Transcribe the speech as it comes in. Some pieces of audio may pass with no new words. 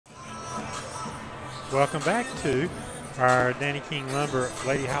Welcome back to our Danny King Lumber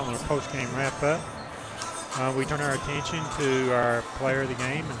Lady Highlander post-game wrap-up. We turn our attention to our Player of the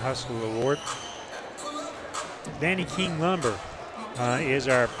Game and Hustle Award. Danny King Lumber is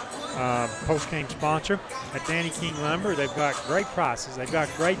our post-game sponsor. At Danny King Lumber, they've got great prices. They've got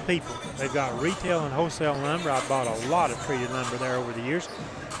great people. They've got retail and wholesale lumber. I've bought a lot of treated lumber there over the years.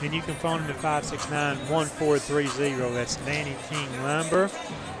 And you can phone them at 569-1430. That's Danny King Lumber.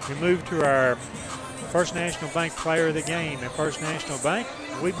 We move to our First National Bank Player of the Game. At First National Bank,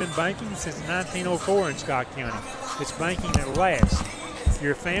 we've been banking since 1904 in Scott County. It's banking that lasts.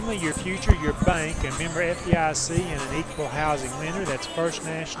 Your family, your future, your bank, and member FDIC and an equal housing lender. That's First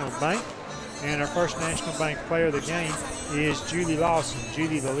National Bank. And our First National Bank Player of the Game is Julie Lawson.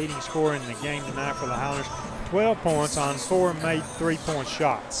 Julie, the leading scorer in the game tonight for the Highlanders. 12 points on 4 made 3-point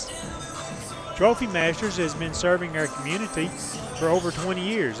shots. Trophy Masters has been serving our community for over 20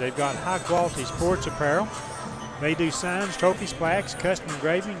 years. They've got high-quality sports apparel. They do signs, trophies, plaques, custom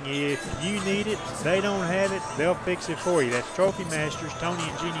engraving. If you need it, they don't have it, they'll fix it for you. That's Trophy Masters, Tony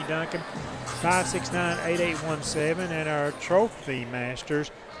and Jeannie Duncan, 569-8817. And our Trophy Masters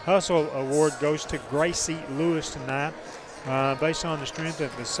Hustle Award goes to Gracie Lewis tonight. Based on the strength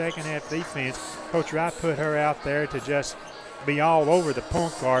of the second half defense, Coach Wright put her out there to just be all over the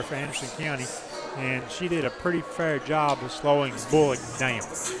point guard for Anderson County, and she did a pretty fair job of slowing Bullock down.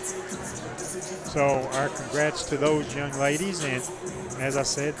 So our congrats to those young ladies, and as I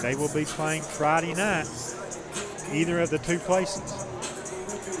said, they will be playing Friday night, either of the two places.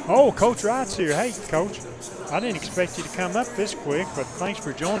 Oh, Coach Wright's here. Hey, Coach. I didn't expect you to come up this quick, but thanks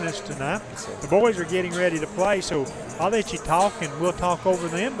for joining us tonight. The boys are getting ready to play, so I'll let you talk, and we'll talk over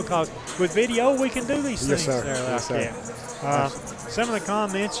them, because with video we can do these things there like that. Some of the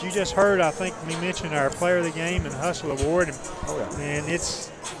comments you just heard, I think we mentioned our Player of the Game and Hustle Award, and it's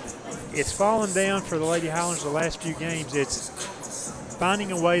fallen down for the Lady Highlanders the last few games. It's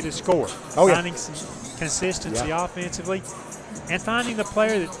finding a way to score, finding some consistency offensively, and finding the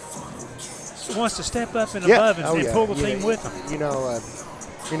player that wants to step up and above and pull the team with them.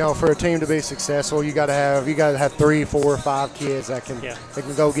 You know, for a team to be successful, you got to have 3, 4, 5 kids that can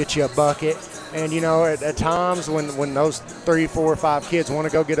go get you a bucket. And you know, at times when those 3, 4, 5 kids want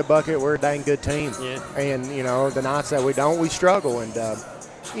to go get a bucket, we're a dang good team. Yeah. And you know, the nights that we don't, we struggle. And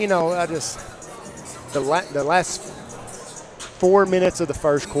you know, the last 4 minutes of the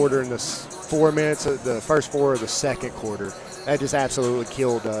first quarter and the 4 minutes of the first 4 of the second quarter, that just absolutely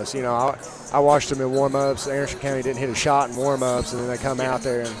killed us. You know, I watched them in warm-ups. Anderson County didn't hit a shot in warm-ups, and then they come out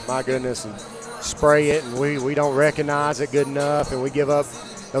there and, my goodness, and spray it, and we don't recognize it good enough, and we give up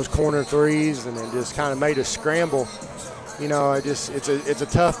those corner threes, and it just kind of made us scramble. You know, it's a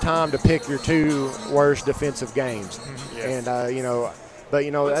tough time to pick your 2 worst defensive games. And, you know, but,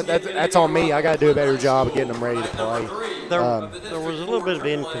 you know, that's on me. I got to do a better job of getting them ready to play. There was a little bit of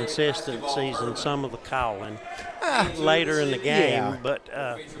inconsistencies in some of the calling later in the game, but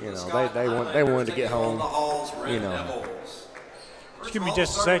you know, they wanted to get home. You know. Just give me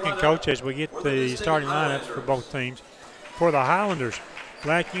just a second, Coach, as we get the starting lineups for both teams. For the Highlanders,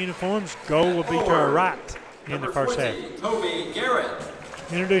 black uniforms, goal will be to our right in the first half. Toby Garrett.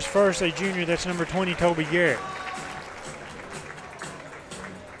 Introduce first a junior, that's number 20, Toby Garrett.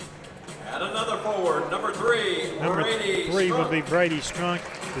 And another forward, number 3, Number Brady 3 Strunk. will be Brady Strunk,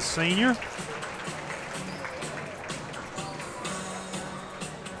 the senior.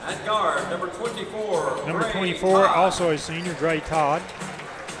 At guard, number 24. Number Gray 24, Todd. also a senior, Gray Todd.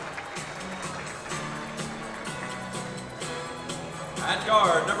 At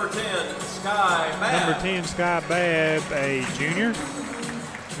guard, number 10, Sky Babb. Number 10, Sky Babb, a junior.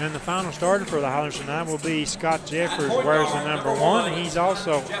 And the final starter for the Highlanders tonight will be Scott Jeffers, wears the number 1. He's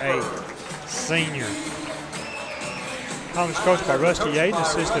also a senior. Highlanders coached by Rusty Yaden,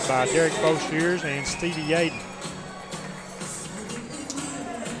 assisted by Derek Boshears and Stevie Yaden.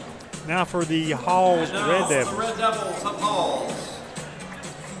 Now for the Halls Red Devils. The Red Devils of Halls.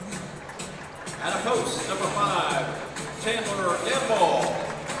 At a post, number 5, Chandler Gamble.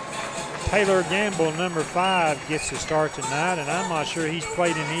 Taylor Gamble, number 5, gets to start tonight, and I'm not sure he's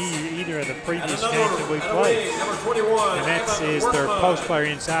played in either of the previous games that we played. Number 21, And that is their post player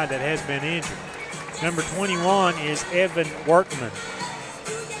inside that has been injured. Number 21 is Evan Workman.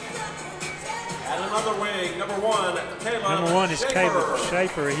 And another wing, number 1, Caleb Number 1 is Schaefer. Caleb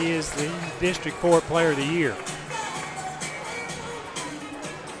Schaefer. He is the District 4 Player of the Year.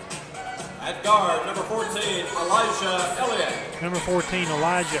 At guard, number 14, Elijah Elliott. Number 14,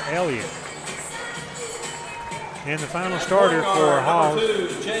 Elijah Elliott. And the final starter for Hall Number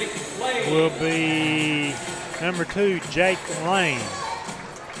 2, Jake Lane. will be number 2, Jake Lane.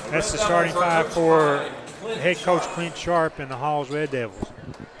 That's the starting five for head coach Clint Sharp and the Halls Red Devils.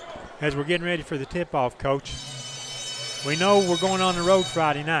 As we're getting ready for the tip-off, Coach, we know we're going on the road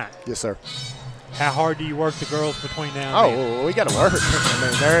Friday night. Yes, sir. How hard do you work the girls between now and then? Well, we got to work. I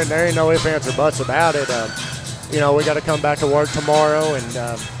mean, there ain't no ifs, ands, or buts about it. We got to come back to work tomorrow and,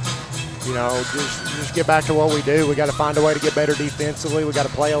 just get back to what we do. We got to find a way to get better defensively. We got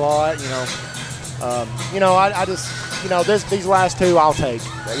to play a lot. I just, these last two I'll take.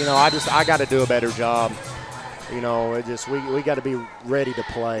 I got to do a better job. We got to be ready to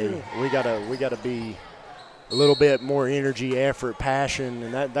play. We got to be a little bit more energy, effort, passion,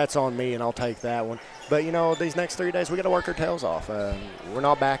 and that's on me, and I'll take that one. But, these next 3 days, we got to work our tails off. We're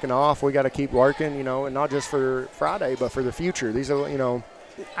not backing off. We got to keep working, and not just for Friday, but for the future. These are,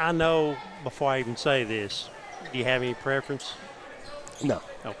 I know, before I even say this, do you have any preference? No.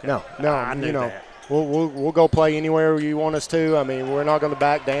 Okay. No. I knew that. We'll go play anywhere you want us to. I mean, we're not going to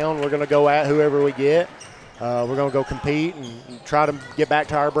back down. We're going to go at whoever we get. We're going to go compete and try to get back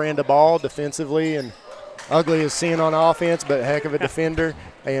to our brand of ball defensively. And ugly as sin on offense, but a heck of a defender.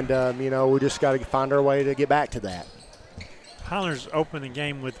 And, we just got to find our way to get back to that. Highlanders open the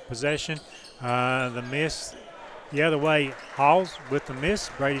game with possession. The miss the other way, Halls with the miss.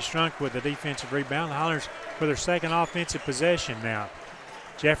 Brady Strunk with the defensive rebound. The Highlanders with their second offensive possession now.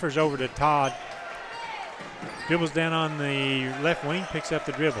 Jeffers over to Todd. Dribbles down on the left wing, picks up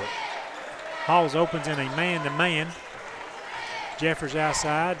the dribble. Halls opens in a man-to-man. Jeffers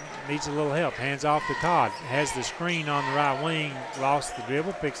outside, needs a little help. Hands off to Todd. Has the screen on the right wing, lost the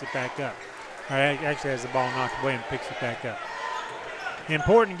dribble, picks it back up. Or actually has the ball knocked away and picks it back up.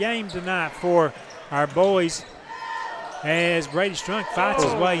 Important game tonight for our boys as Brady Strunk fights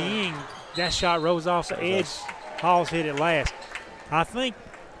his way in. That shot rolls off the edge. Halls hit it last. I think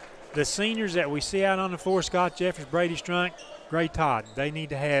the seniors that we see out on the floor, Scott Jeffers, Brady Strunk, Gray Todd, they need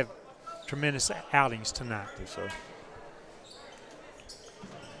to have tremendous outings tonight. Yes, sir.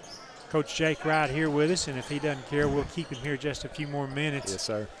 Coach Jake Wright here with us, and if he doesn't care, we'll keep him here just a few more minutes. Yes,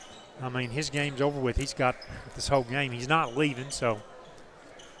 sir. I mean, his game's over with. He's got this whole game. He's not leaving, so.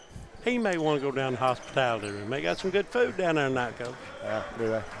 He may want to go down to the hospitality room. They got some good food down there tonight, Coach. Yeah, do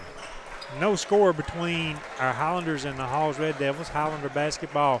they? No score between our Highlanders and the Halls Red Devils. Highlander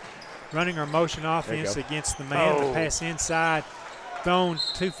basketball running our motion offense against the man. The pass inside, thrown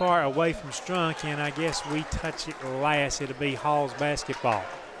too far away from Strunk, and I guess we touch it last. It'll be Halls basketball.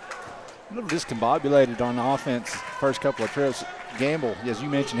 A little discombobulated on the offense first couple of trips. Gamble, as you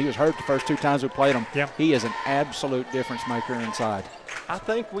mentioned, he was hurt the first two times we played him. Yep. He is an absolute difference maker inside. I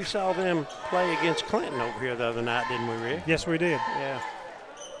think we saw them play against Clinton over here the other night, didn't we, Rick? Yes, we did. Yeah.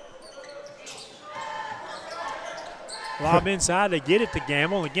 Lob inside, they get it to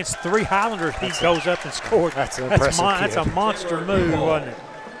Gamble. Against three Highlanders, he goes up and scores. That's an impressive That's a monster move, wasn't it?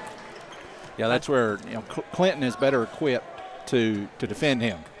 Yeah, that's where Clinton is better equipped to defend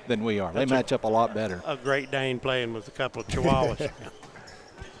him than we are. They match up a lot better. A Great Dane playing with a couple of Chihuahuas.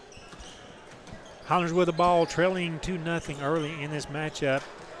 Highlanders with the ball, trailing 2-0 early in this matchup.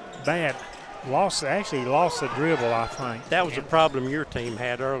 Bad. Actually lost the dribble, I think. That was a problem your team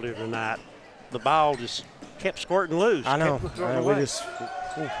had earlier tonight. The ball just kept squirting loose. I know. We just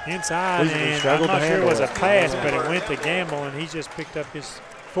inside, and I'm struggled not to sure it was a handle pass, but it went to Gamble, and he just picked up his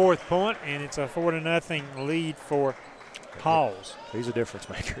fourth point, and it's a 4-0 lead for Halls. He's a difference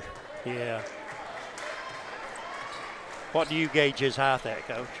maker. Yeah. What do you gauge his height at,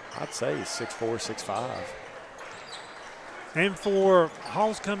 Coach? I'd say he's 6'4", 6'5". And for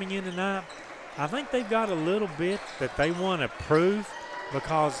Halls coming in tonight, I think they've got a little bit that they want to prove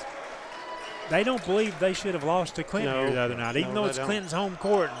because they don't believe they should have lost to Clinton here the other night. Even though it's Clinton's home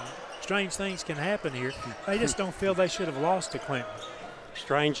court and strange things can happen here, they just don't feel they should have lost to Clinton.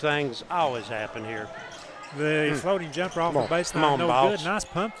 Strange things always happen here. The floating jumper off the baseline, no good. Nice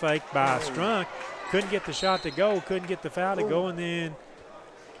pump fake by Strunk. Couldn't get the shot to go, couldn't get the foul to go, and then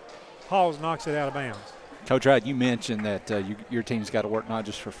Halls knocks it out of bounds. Coach Wright, you mentioned that your team's got to work not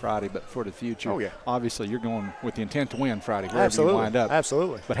just for Friday but for the future. Oh, yeah. Obviously, you're going with the intent to win Friday, wherever Absolutely. you wind up.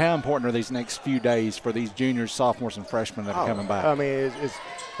 Absolutely. But how important are these next few days for these juniors, sophomores, and freshmen that are coming back? I mean,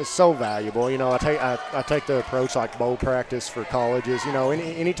 it's so valuable. I take the approach like bowl practice for colleges.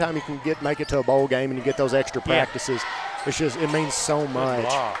 Anytime you can make it to a bowl game and you get those extra practices, it means so much.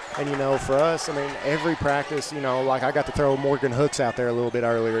 And, for us, every practice, like I got to throw Morgan Hooks out there a little bit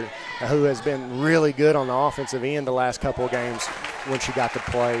earlier, who has been really good on the offensive end the last couple of games when she got to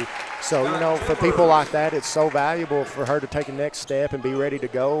play. So, for people like that, it's so valuable for her to take a next step and be ready to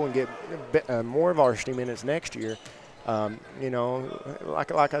go and get more varsity minutes next year.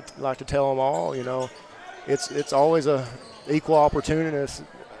 Like I like to tell them all, it's always a equal opportunist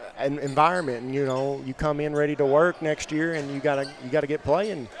environment, and you come in ready to work next year, and you gotta get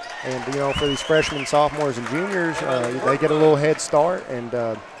playing. And for these freshmen, sophomores, and juniors, they get a little head start, and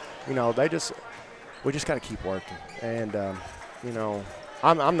we just got to keep working. And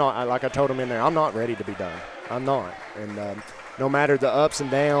I'm not, like I told them in there, I'm not ready to be done. I'm not. And no matter the ups and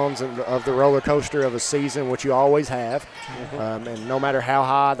downs of the roller coaster of a season, which you always have, and no matter how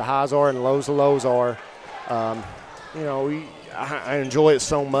high the highs are and the lows are, I enjoy it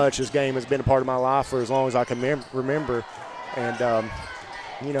so much. This game has been a part of my life for as long as I can remember. And,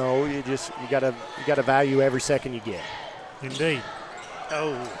 you gotta value every second you get. Indeed.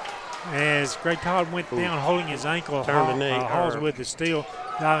 Oh. As Greg Todd went down holding his ankle, Halls with the steal,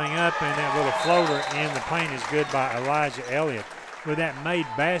 diving up, and that little floater in the paint is good by Elijah Elliott. With that made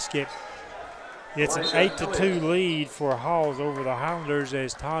basket, it's an 8-2 lead for Halls over the Highlanders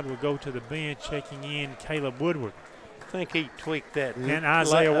as Todd will go to the bench, checking in Caleb Woodward. I think he tweaked that. And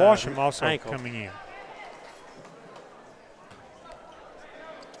Isaiah Washam also ankle. coming in.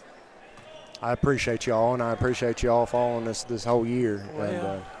 I appreciate y'all, and I appreciate y'all following us this whole year.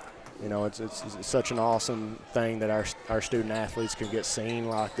 Well, and it's such an awesome thing that our student athletes can get seen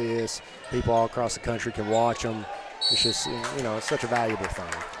like this. People all across the country can watch them. It's just it's such a valuable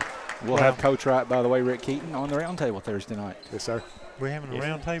thing. We'll have Coach Wright, by the way, Rick Keaton, on the roundtable Thursday night. Yes, sir. We're having a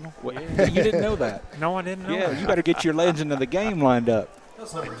round table? Well, you didn't know that. No, I didn't know Yeah, that. you better get your legend of the game lined up.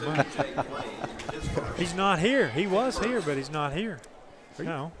 He's not here. He was here, but he's not here.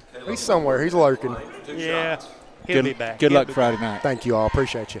 No. He's somewhere. He's lurking. Yeah, he'll be back. Good luck Friday night. Thank you all.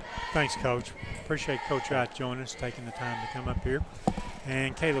 Appreciate you. Thanks, Coach. Appreciate Coach Wright joining us, taking the time to come up here.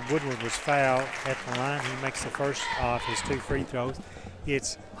 And Caleb Woodward was fouled at the line. He makes the first of his 2 free throws.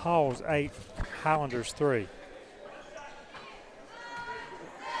 It's Halls 8, Highlanders 3.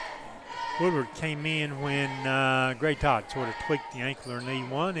 Woodward came in when Gray Todd sort of tweaked the ankle or knee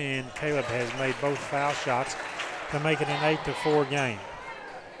one, and Caleb has made both foul shots to make it an 8-4 game.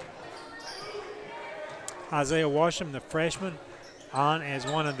 Isaiah Washam, the freshman, on as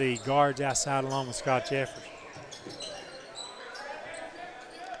one of the guards outside along with Scott Jeffers.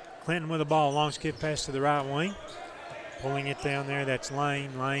 Clinton with the ball, long skip pass to the right wing. Pulling it down there, that's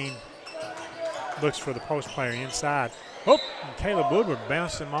Lane. Lane looks for the post player inside. Oh, and Caleb Woodward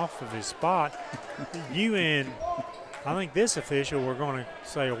bounced him off of his spot. You and I think this official were going to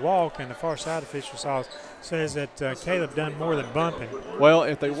say a walk, and the far side official says that Caleb done more than bumping. Well,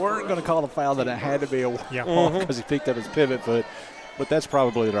 if they weren't going to call a foul, then it had to be a walk because he picked up his pivot foot. But that's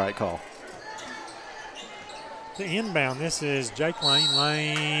probably the right call. The inbound, this is Jake Lane.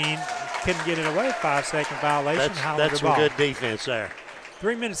 Lane couldn't get it away. 5-second violation. That's some good defense there.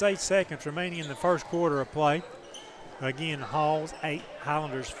 3 minutes, 8 seconds remaining in the first quarter of play. Again, Halls 8,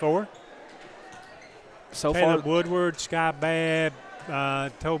 Highlanders 4. So Caleb far, Woodward, Sky Babb,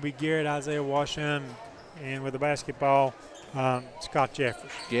 Toby Garrett, Isaiah Washam, and with the basketball, Scott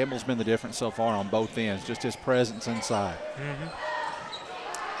Jeffers. Gamble's been the difference so far on both ends, just his presence inside.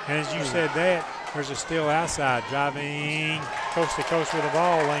 And as you said that, there's a steal outside, driving coast to coast with the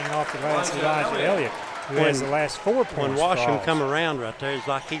ball, laying off the glass, Elijah Elliott, who has the last 4 points. When Washam come around right there, it's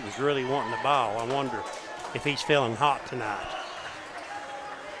like he was really wanting the ball. I wonder if he's feeling hot tonight.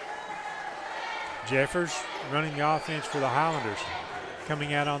 Jeffers running the offense for the Highlanders.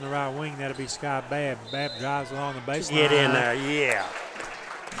 Coming out on the right wing, that'll be Sky Babb. Babb drives along the baseline. Get in there, yeah.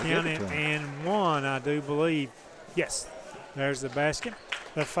 Count it and one, I do believe. Yes, there's the basket.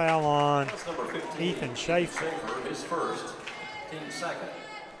 The foul on Ethan Schaefer. His first, team second.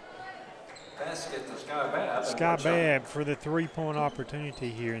 Basket to Sky Babb. Sky Babb for the 3-point opportunity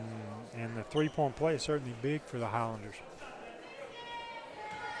here, and the 3-point play is certainly big for the Highlanders.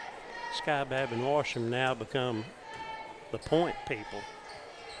 Sky Babb and Washam now become the point people.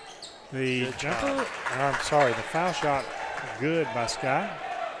 The jumper, the foul shot, good by Sky.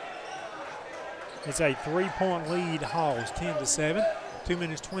 It's a 3-point lead, Halls, 10-7. 2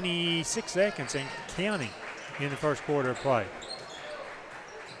 minutes, 26 seconds and counting in the first quarter of play.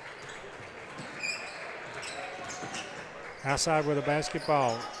 Outside with a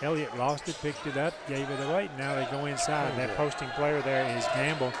basketball. Elliott lost it, picked it up, gave it away. Now they go inside. That posting player there is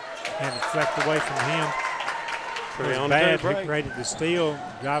Gamble, and deflect away from him. It was bad, who created the steal,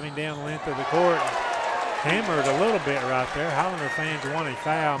 driving down the length of the court. Hammered a little bit right there. Highlander fans want a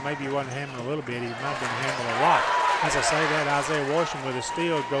foul. Maybe he wasn't hammered a little bit. He might have been hammered a lot. As I say that, Isaiah Washam with a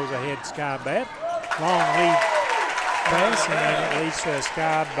steal goes ahead Sky Babb. Long lead pass, and it leads to a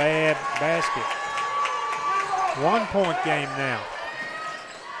Sky Babb basket. 1-point game now.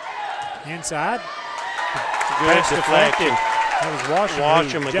 Inside. Good deflection. That was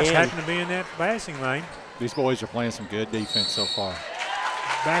Washam again. Just happened to be in that passing lane. These boys are playing some good defense so far.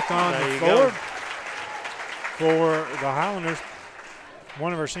 back on the floor for the Highlanders.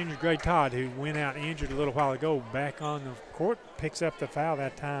 One of our seniors, Gray Todd, who went out injured a little while ago, back on the court, picks up the foul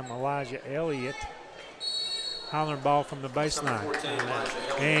that time, Elijah Elliott. Highlander ball from the baseline.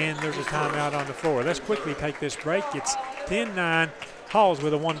 And there's a timeout on the floor. Let's quickly take this break. It's 10-9, Halls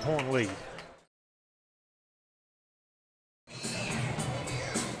with a 1-point lead.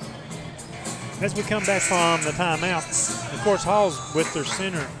 As we come back from the timeout, of course, Halls with their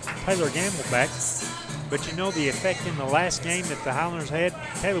center, Taylor Gamble, back. But you know the effect in the last game that the Highlanders had?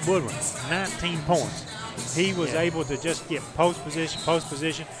 Caleb Woodward, 19 points. He was able to just get post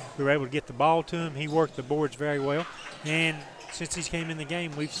position. We were able to get the ball to him. He worked the boards very well. And since he's came in the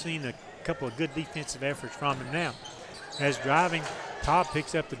game, we've seen a couple of good defensive efforts from him now. As driving, Todd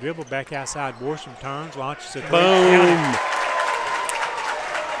picks up the dribble, back outside Worsham, turns, launches a three. Boom.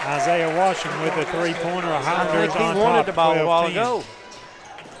 Isaiah Worsham with a three-pointer. Highlanders I think on he wanted top, the ball a while 12-10. ago.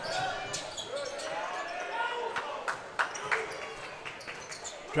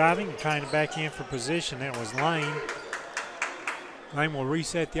 Driving, trying to back in for position. That was Lane. Lane will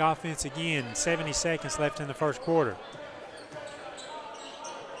reset the offense again. 70 seconds left in the first quarter.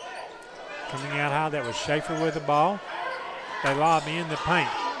 Coming out high, that was Schaefer with the ball. They lob in the paint.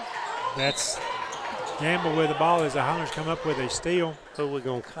 That's Gamble with the ball as the Highlanders come up with a steal. Who we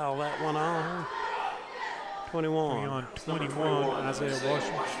going to call that one on? 21. On 21, Isaiah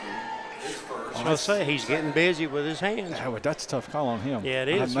Worsham. I was say he's getting busy with his hands. Yeah, that's a tough call on him. Yeah, it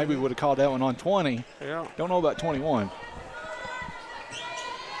is. Maybe we would have called that one on 20. Yeah. Don't know about 21.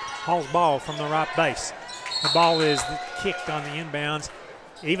 Hall's ball from the right base. The ball is kicked on the inbounds.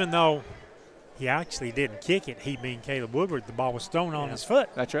 Even though he actually didn't kick it, he being Caleb Woodward, the ball was thrown on his foot.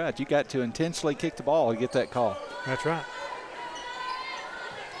 That's right. You got to intensely kick the ball to get that call. That's right.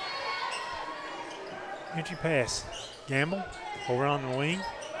 Entry pass. Gamble over on the wing.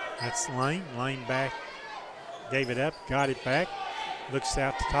 That's Lane. Lane back. Gave it up. Got it back. Looks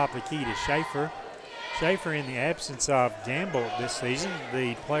out the top of the key to Schaefer. Schaefer, in the absence of Gamble this season,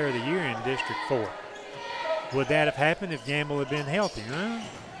 the player of the year in District 4. Would that have happened if Gamble had been healthy?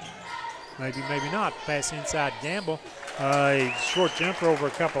 Maybe, maybe not. Pass inside Gamble. A short jumper over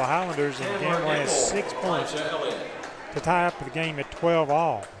a couple of Highlanders, and Gamble has 6 points to tie up the game at 12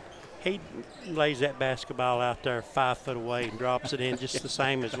 all. He lays that basketball out there 5 foot away and drops it in just the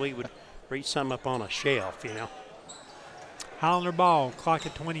same as we would reach some up on a shelf, you know. Highlander ball, clock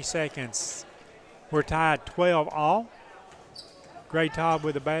at 20 seconds. We're tied 12 all. Gray Todd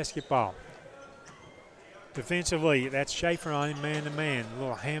with the basketball. Defensively, that's Schaefer on him man-to-man. A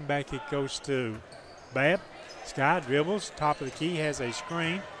little handback, it goes to Babb. Sky dribbles, top of the key, has a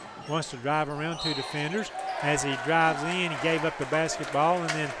screen. Wants to drive around two defenders. As he drives in, he gave up the basketball, and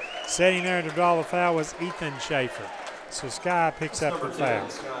then setting there to draw the foul was Ethan Schaefer. So Sky picks up the foul.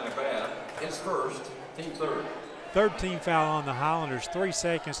 His first, team third. Third team foul on the Highlanders. 3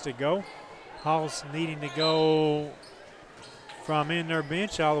 seconds to go. Halls needing to go from in their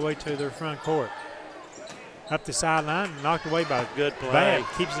bench all the way to their front court. Up the sideline, knocked away by Good play. Babb.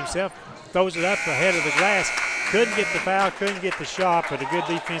 Keeps himself, throws it up ahead of the glass. Couldn't get the foul, couldn't get the shot, but a good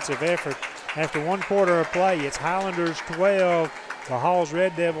defensive effort. After 1 quarter of play, it's Highlanders 12, the Halls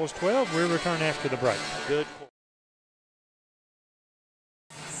Red Devils 12. We'll return after the break. Good.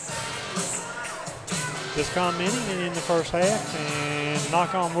 Just commenting in the first half, and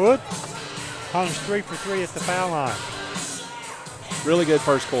knock on wood, Highlanders 3 for 3 at the foul line. Really good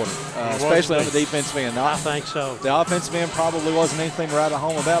first quarter, especially on the defensive end. I think so. The offensive end probably wasn't anything to write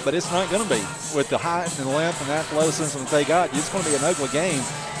home about, but it's not going to be. With the height and length and athleticism that they got, it's going to be an ugly game.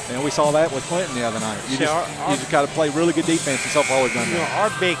 And we saw that with Clinton the other night. You just got to play really good defense, and so far we've done You know,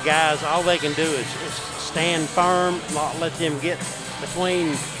 that. our big guys, all they can do is stand firm, not let them get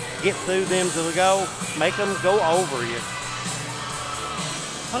through them to the goal, make them go over you.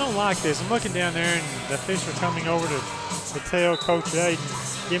 I don't like this. I'm looking down there, and the official coming over to tell Coach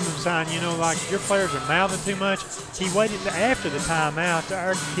Aiden, give him a sign, you know, like your players are mouthing too much. He waited after the timeout.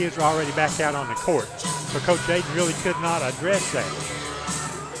 Our kids were already back out on the court. So Coach Aiden really could not address that.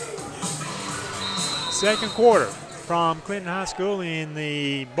 Second quarter from Clinton High School in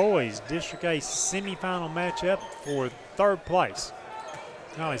the boys District A semifinal matchup for third place.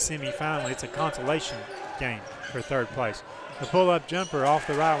 Not only semifinal, it's a consolation game for third place. The pull-up jumper off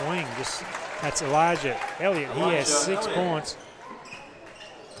the right wing, that's Elijah Elliott. He has 6 points.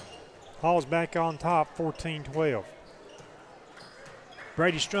 Hall's back on top, 14-12.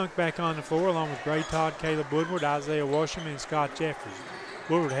 Brady Strunk back on the floor along with Gray Todd, Caleb Woodward, Isaiah Worsham, and Scott Jeffries.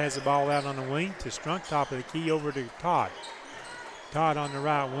 Woodward has the ball out on the wing to Strunk, top of the key over to Todd. Todd on the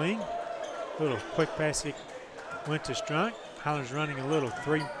right wing. Little quick pass it went to Strunk. Highlanders running a little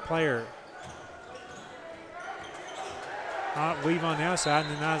three-player weave on the outside,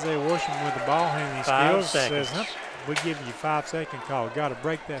 and then Isaiah Washington with the ball handling skills says, we give you 5-second call. Got to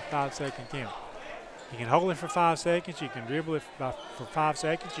break that 5-second count. You can hold it for 5 seconds. You can dribble it for 5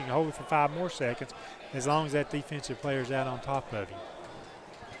 seconds. You can hold it for 5 more seconds as long as that defensive player is out on top of you.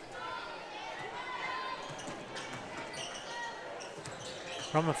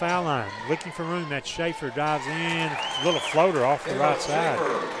 From the foul line, looking for room, that Schaefer drives in, a little floater off the right side.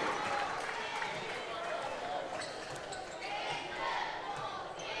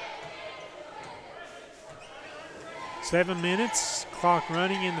 Seven minutes, clock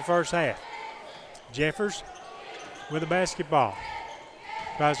running in the first half. Jeffers with the basketball.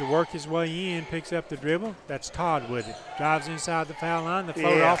 Tries to work his way in, picks up the dribble. That's Todd with it. Drives inside the foul line, the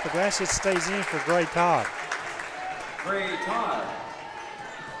floater off the glass. It stays in for Gray Todd. Gray Todd.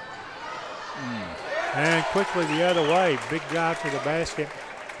 And quickly the other way. Big drive to the basket.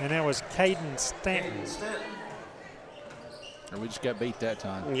 And that was Caden Stanton. And we just got beat that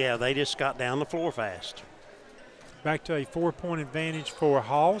time. Yeah, they just got down the floor fast. Back to a 4-point advantage for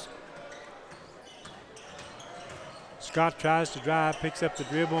Halls. Scott tries to drive, picks up the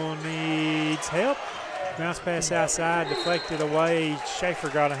dribble, needs help. Bounce pass outside, deflected away. Schaefer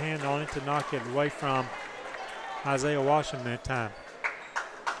got a hand on it to knock it away from Isaiah Washington that time.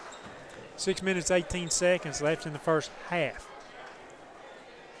 6 minutes, 18 seconds left in the first half.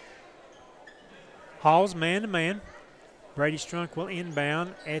 Halls man-to-man. Brady Strunk will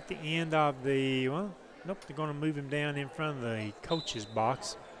inbound at the end of the, well, nope, they're going to move him down in front of the coach's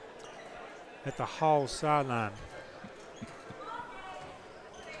box at the Halls sideline.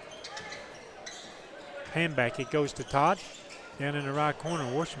 Hand back, it goes to Todd. Down in the right corner,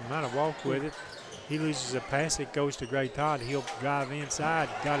 Washington might have walked with it. He loses a pass, it goes to Gray Todd. He'll drive inside,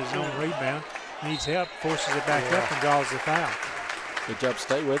 got his own rebound. Needs help, forces it back up and draws the foul. Good job,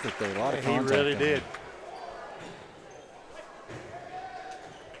 stay with it there. A lot of contact. He really did.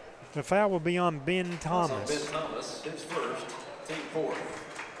 The foul will be on Ben Thomas. Ben Thomas, his first, team fourth.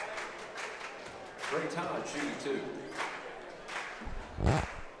 Gray Todd shooting 2.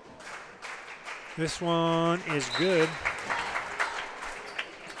 This one is good.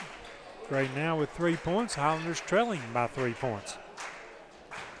 Gray now with 3 points. Highlanders trailing by 3 points.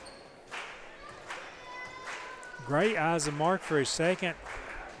 Gray eyes the mark for his second.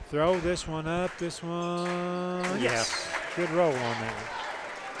 Throw this one up. This one. Yes. Good roll on that one.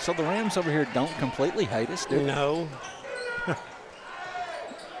 So the Rams over here don't completely hate us, do they? No.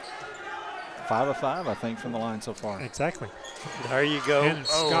 5 of 5, I think, from the line so far. Exactly. There you go. And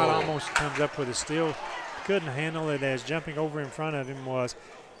Scott almost comes up with a steal. Couldn't handle it as jumping over in front of him was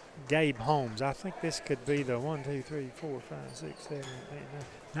Gabe Holmes. I think this could be the 1, 2, 3, 4, 5, 6, 7, 8,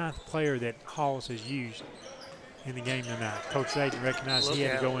 9th player that Halls has used in the game tonight. Coach Zayden recognized he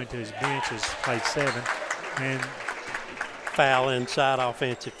had to go into his bench as played 7. And foul inside,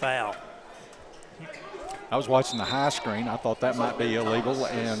 offensive foul. I was watching the high screen. I thought that might be illegal,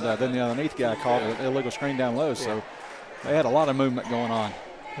 and then the underneath guy called an illegal screen down low, so they had a lot of movement going on.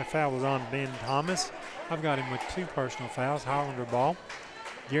 The foul was on Ben Thomas. I've got him with 2 personal fouls. Hollander ball.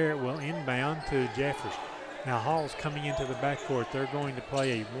 Garrett will inbound to Jeffers. Now Hall's coming into the backcourt. They're going to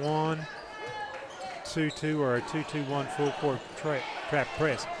play a 1-2-2 or a 2-2-1 full court trap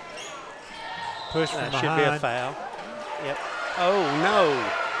press. Push from behind. Should be a foul. Yep. Oh, no.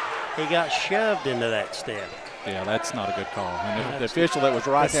 He got shoved into that step. Yeah, that's not a good call. And the official that was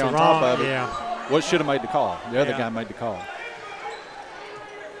right there on top of it should have made the call. The other guy made the call.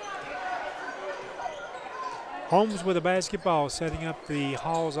 Holmes with a basketball, setting up the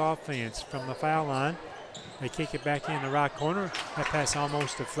Halls offense from the foul line. They kick it back in the right corner. That pass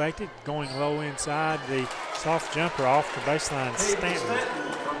almost deflected. Going low inside, the soft jumper off the baseline. Stanton.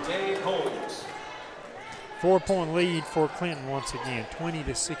 From Gabe Holmes. 4-point lead for Clinton once again.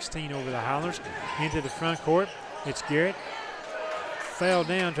 20-16 over the Highlanders. Into the front court. It's Garrett. Fell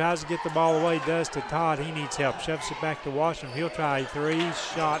down, tries to get the ball away, does to Todd. He needs help. Shoves it back to Washington. He'll try a 3.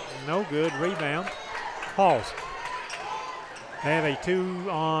 Shot no good. Rebound. Halls. They have a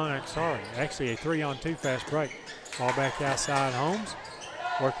 3-on-2 fast break. Ball back outside Holmes.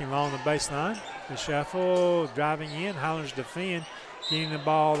 Working along the baseline. The shuffle, driving in. Highlanders defend. Getting the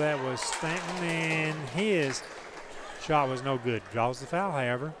ball, that was Stanton, and his shot was no good. Draws the foul,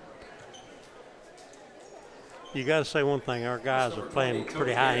 however. You got to say one thing. Our guys are playing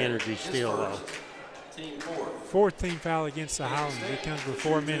pretty high energy still, though. Fourth team foul against the Highlanders. It comes with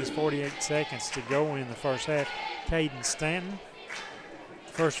 4 minutes, 48 seconds to go in the first half. Caden Stanton.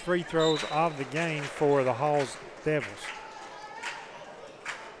 First free throws of the game for the Halls Devils.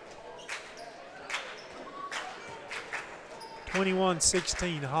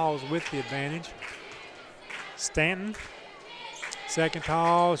 21-16, Halls with the advantage. Stanton, second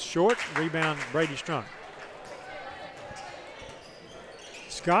toss, short, rebound Brady Strunk.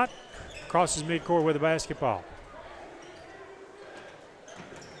 Scott crosses midcourt with a basketball.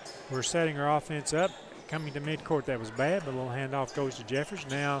 We're setting our offense up. Coming to midcourt, that was bad, but a little handoff goes to Jeffers.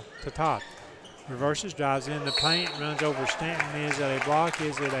 Now to Todd. Reverses, drives in the paint, runs over Stanton. Is it a block?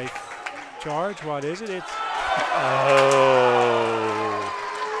 Is it a charge? What is it? It's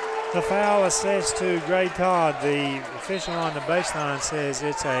the foul assessed to Gray Todd. The official on the baseline says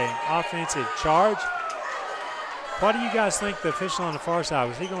it's an offensive charge. What do you guys think the official on the far side,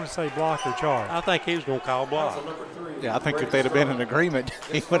 was he going to say block or charge? I think he was going to call block. Yeah, I think if they'd have been in agreement,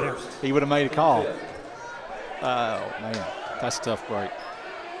 he would have made a call. Oh, man, that's a tough break.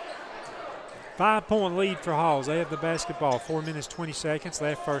 5-point lead for Halls. They have the basketball. 4 minutes, 20 seconds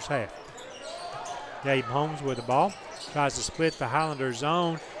left first half. Gabe Holmes with the ball. Tries to split the Highlander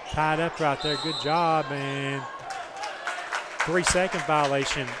zone. Tied up right there. Good job. And 3-second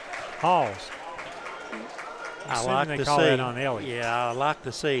violation, Halls. I like they to call see that on Elliott. Yeah, I like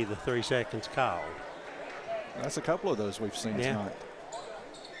to see the 3 seconds called. That's a couple of those we've seen tonight.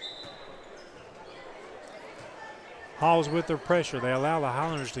 Halls with their pressure. They allow the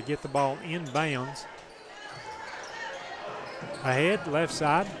Highlanders to get the ball in bounds. Ahead, left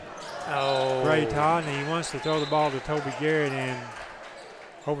side. Oh. Gray Todd, and he wants to throw the ball to Toby Garrett and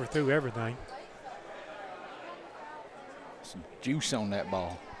overthrew everything. Some juice on that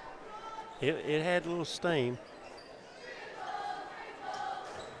ball. It had a little steam.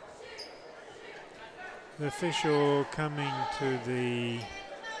 The official coming to the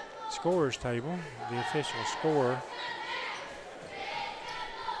scorer's table, the official scorer.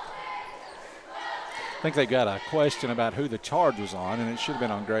 I think they got a question about who the charge was on, and it should have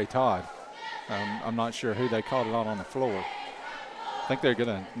been on Gray Todd. I'm not sure who they called it on the floor. I think they're going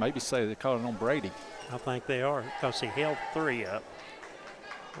to maybe say they called it on Brady. I think they are, because he held 3 up.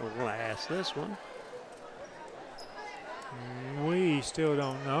 We're going to ask this one. We still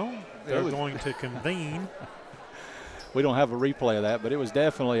don't know. They're going to convene. We don't have a replay of that, but it was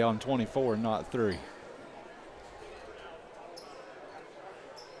definitely on 24 and not 3.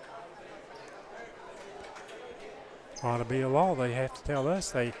 Ought to be a law. They have to tell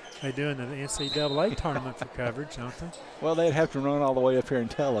us. They do in the NCAA tournament for coverage, don't they? Well, they'd have to run all the way up here and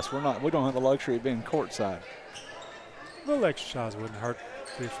tell us. We don't have the luxury of being courtside. A little exercise wouldn't hurt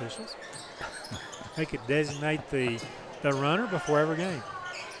the officials. They could designate the runner before every game.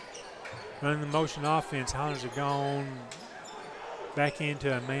 Running the motion offense, Highlanders have gone back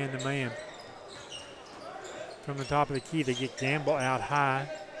into a man-to-man. From the top of the key, they get Gamble out high.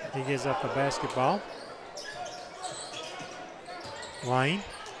 He gives up the basketball. Lane.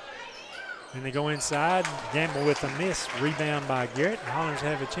 And they go inside. Gamble with a miss. Rebound by Garrett. Highlanders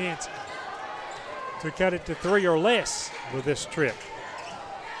have a chance to cut it to 3 or less with this trip.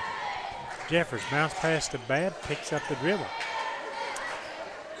 Jeffers bounce pass to Babb, picks up the dribble.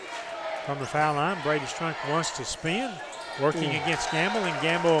 From the foul line, Brady Strunk wants to spin, working against Gamble, and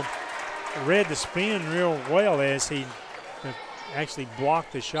Gamble read the spin real well as he actually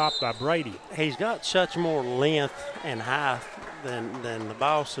blocked the shot by Brady. He's got such more length and height than the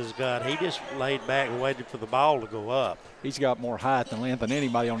boss has got. He just laid back and waited for the ball to go up. He's got more height and length than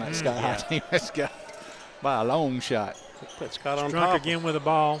anybody on that Sky High team has got by a long shot. Put Scott on Strunk top. again with the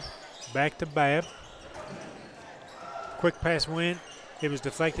ball. Back to Babb. Quick pass went. It was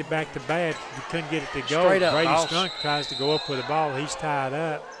deflected back to Babb. He couldn't get it to go. Straight up, Brady boss. Strunk tries to go up with the ball. He's tied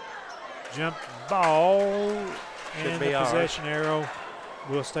up. Jump ball. And the possession arrow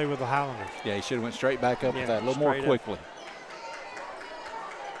will stay with the Highlanders. Yeah, he should have went straight back up with that a little more quickly.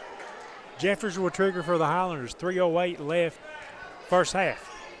 Jeffers will trigger for the Highlanders. 3:08 left first half.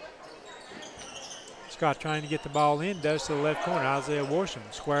 Scott trying to get the ball in, does to the left corner. Isaiah Worsham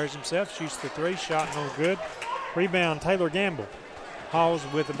squares himself, shoots the 3, shot no good. Rebound, Taylor Gamble. Halls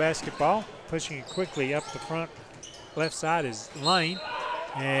with the basketball, pushing it quickly up the front. Left side is Lane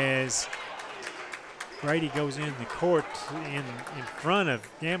as Brady goes in the court in front of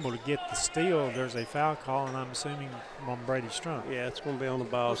Gamble to get the steal. There's a foul call, and I'm assuming on Brady Strunk. Yeah, it's going to be on the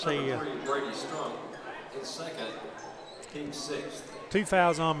ball. See ya. Brady Strunk, his second, team 6th. 2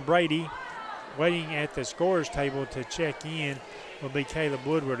 fouls on Brady. Waiting at the scorer's table to check in will be Caleb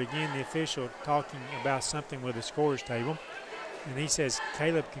Woodward. Again, the official talking about something with the scorer's table. And he says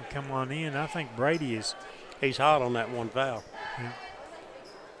Caleb can come on in. I think Brady is. He's hot on that one foul. Yeah.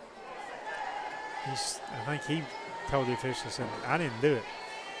 I think he told the official, said, I didn't do it.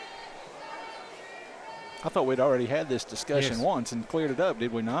 I thought we'd already had this discussion Yes. once and cleared it up,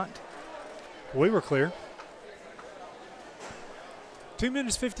 did we not? We were clear. 2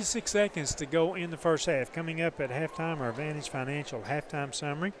 minutes, 56 seconds to go in the first half. Coming up at halftime, our Advantage Financial halftime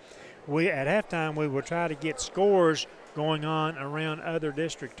summary. At halftime, we will try to get scores going on around other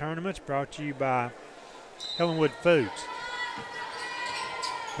district tournaments, brought to you by Helenwood Foods.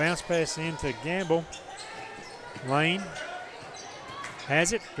 Bounce pass into Gamble. Lane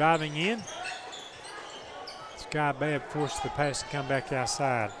has it, driving in. Sky Babb forced the pass to come back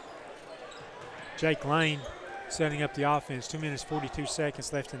outside. Jake Lane setting up the offense. 2 minutes, 42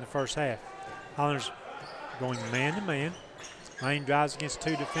 seconds left in the first half. Hollanders going man-to-man. Lane drives against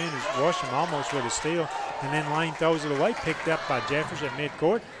two defenders. Washington almost with a steal. And then Lane throws it away. Picked up by Jeffers at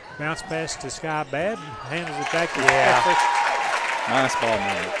midcourt. Bounce pass to Sky Babb. Handles it back to Jeffers. Nice ball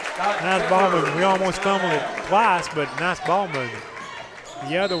movement. Nice ball movement. We almost fumbled it twice, but nice ball movement.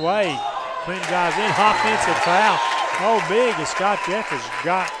 The other way, Clinton drives in. Offensive foul. Oh, big as Scott Jeffers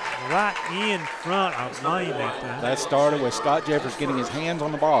got right in front of Lane that time. That started with Scott Jeffers getting his hands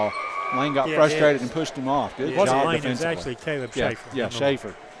on the ball. Lane got frustrated and pushed him off. Good job Lane, defensively. it was actually Caleb Schaefer. Yeah,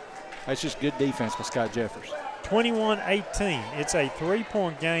 Schaefer. That's just good defense by Scott Jeffers. 21-18. It's a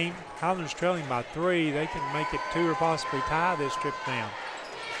three-point game. Highlanders trailing by 3. They can make it 2 or possibly tie this trip down.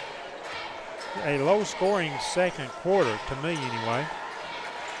 A low-scoring second quarter, to me anyway.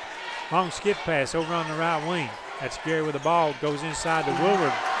 Long skip pass over on the right wing. That's Gary with the ball. Goes inside to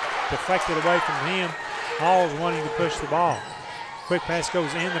Woodward. Deflected away from him. Hall's wanting to push the ball. Quick pass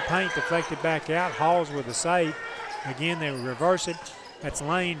goes in the paint, deflected back out. Hall's with the save. Again, they reverse it. That's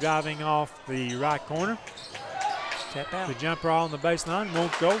Lane driving off the right corner. Step out. The jumper on the baseline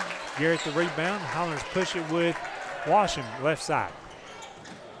won't go. Garrett the rebound. Highlanders push it with Washam, left side.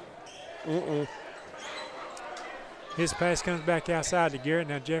 His pass comes back outside to Garrett.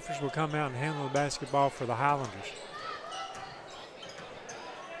 Now Jeffers will come out and handle the basketball for the Highlanders.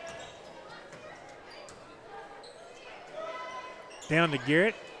 Down to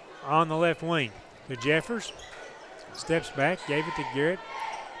Garrett on the left wing. To Jeffers. Steps back, gave it to Garrett.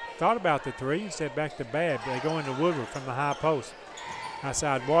 Thought about the three and stepped back to Babb. They go into Woodward from the high post.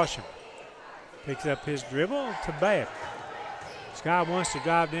 Outside Washam. Picks up his dribble to Babb. Sky wants to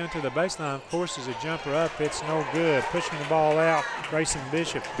drive down to the baseline. Forces a jumper up. It's no good. Pushing the ball out. Grayson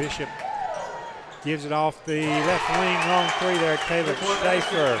Bishop. Bishop gives it off the left wing. Long three there. Caleb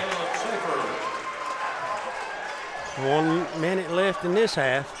Schaefer. 1 minute left in this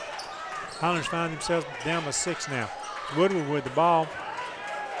half. Highlanders find themselves down by 6 now. Woodward with the ball.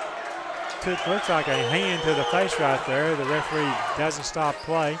 Looks like a hand to the face right there. The referee doesn't stop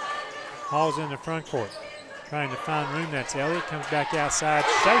play. Hall's in the front court. Trying to find room. That's Elliott. Comes back outside.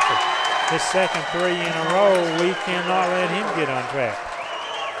 Schaefer. His second 3 in a row. We cannot let him get on track.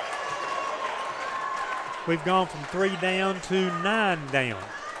 We've gone from 3 down to 9 down.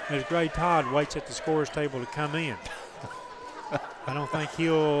 As Gray Todd waits at the scorer's table to come in. I don't think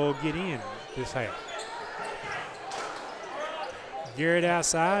he'll get in this half. Garrett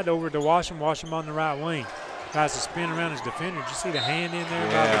outside, over to Washam. Washam on the right wing. Tries to spin around his defender. Did you see the hand in there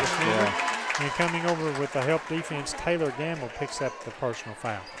by the defender? Yeah. And coming over with the help defense, Taylor Gamble picks up the personal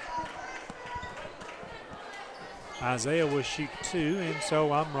foul. Isaiah will shoot 2, and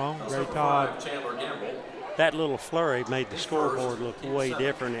so I'm wrong. Gray Todd. That little flurry made the scoreboard look way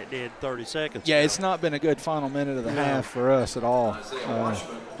different than it did 30 seconds ago. It's not been a good final minute of the half for us at all.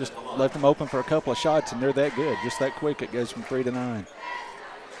 Just left them open for a couple of shots, and they're that good. Just that quick, it goes from 3 to 9.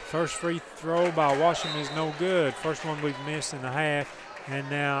 First free throw by Washington is no good. First one we've missed in the half. And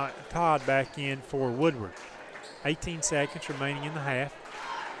now Todd back in for Woodward. 18 seconds remaining in the half.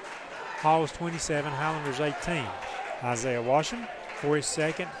 Hall's 27, Highlanders 18. Isaiah Washington for his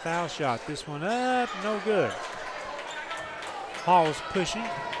second foul shot. This one up, no good. Hall's pushing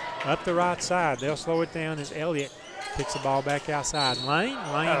up the right side. They'll slow it down as Elliott picks the ball back outside. Lane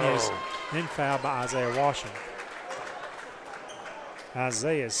is then fouled by Isaiah Washington.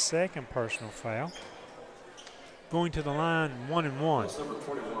 Isaiah's second personal foul. Going to the line 1-and-1.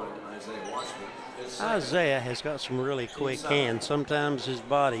 Isaiah has got some really quick hands. Sometimes his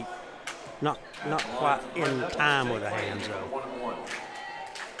body not quite in time with the hands though.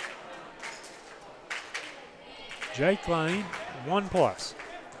 Jake Lane, 1+.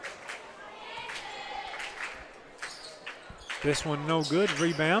 This one no good.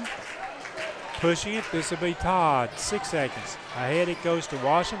 Rebound. Pushing it. This will be Todd. 6 seconds. Ahead it goes to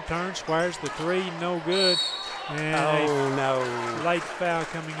Washington. Turns, squares the 3. No good. And no. Late foul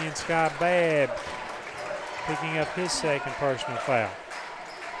coming in. Sky Babb picking up his second personal foul.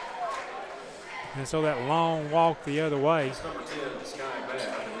 And so that long walk the other way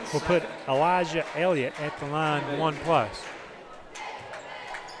will put Elijah Elliott at the line 1+.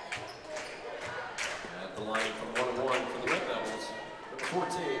 At the line from 1-1 for the Red Devils,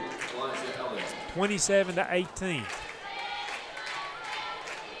 27-18.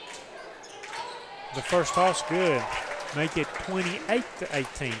 The first toss good. Make it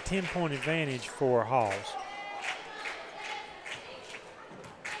 28-18. 10-point advantage for Halls.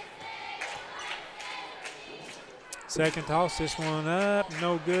 Second toss, this one up,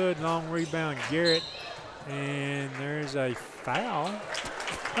 no good. Long rebound, Garrett. And there's a foul.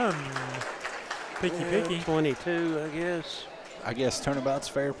 Picky. 22, I guess. I guess turnabout's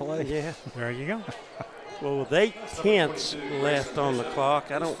fair play. Yeah. There you go. Well, with 8/10 left on the clock,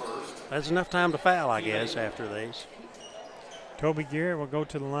 that's enough time to foul, I guess, after these. Toby Garrett will go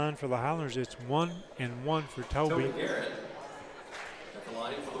to the line for the Highlanders. It's 1-1 for Toby. Toby Garrett at the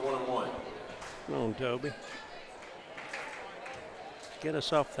line for the 1-1. Come on, Toby. Get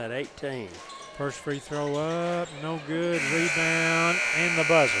us off that 18. First free throw up, no good. Rebound and the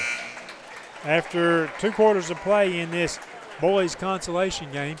buzzer. After 2 quarters of play in this boys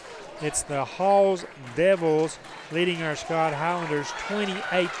consolation game, it's the Halls Devils leading our Scott Highlanders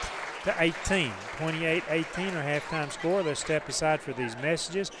 28-18. 28-18 our halftime score. Let's step aside for these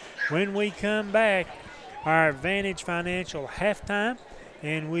messages. When we come back, our Advantage Financial halftime,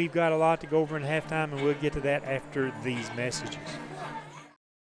 and we've got a lot to go over in halftime, and we'll get to that after these messages.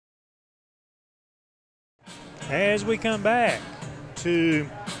 As we come back to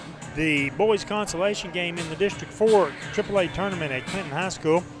the boys consolation game in the District 4 AAA tournament at Clinton High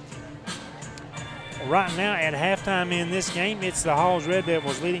School. Right now at halftime in this game, it's the Halls Red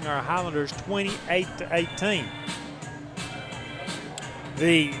Devils leading our Highlanders 28-18.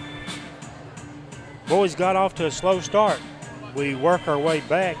 The boys got off to a slow start. We work our way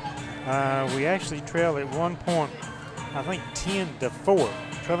back. We actually trail at one point, I think 10-4,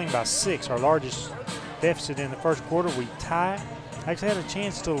 trailing by 6, our largest deficit in the first quarter. We tie. Actually had a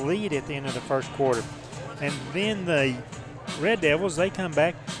chance to lead at the end of the first quarter. And then the Red Devils, they come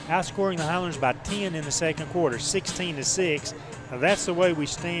back, outscoring the Highlanders by 10 in the second quarter, 16-6. Now that's the way we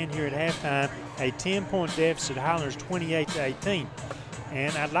stand here at halftime, a 10-point deficit, Highlanders 28-18.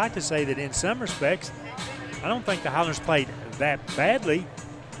 And I'd like to say that in some respects, I don't think the Highlanders played that badly.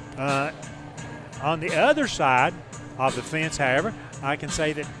 On the other side of the fence, however, I can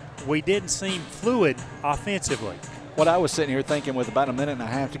say that we didn't seem fluid offensively. What I was sitting here thinking with about a minute and a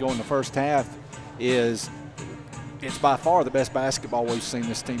half to go in the first half is it's by far the best basketball we've seen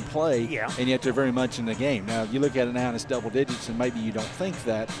this team play, and yet they're very much in the game. Now, you look at it now and it's double digits, and maybe you don't think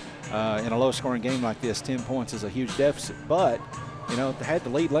that in a low-scoring game like this, 10 points is a huge deficit. But, you know, they had the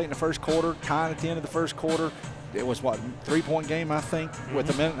lead late in the first quarter, tied at the end of the first quarter. It was, what, 3-point game, I think, with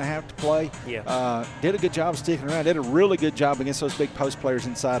a minute and a half to play. Yeah. Did a good job sticking around. Did a really good job against those big post players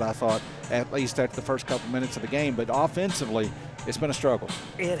inside, I thought, at least after the first couple minutes of the game. But offensively, it's been a struggle.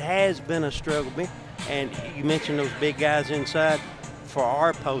 It has been a struggle. And you mentioned those big guys inside. For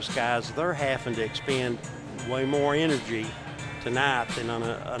our post guys, they're having to expend way more energy tonight than on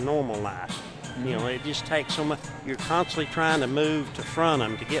a normal night. You know, it just takes so much. You're constantly trying to move to front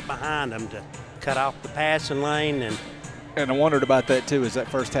them, to get behind them, to cut off the passing lane. And I wondered about that, too, as that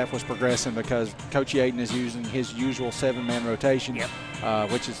first half was progressing, because Coach Yaden is using his usual 7-man rotation,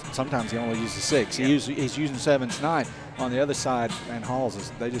 which is sometimes he only uses 6. He's using 7 tonight. On the other side, and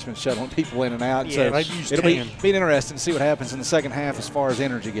Halls, they've just been shuttling people in and out. Yeah, so it'll be interesting to see what happens in the second half as far as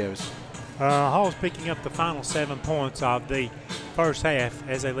energy goes. Hall's picking up the final 7 points of the first half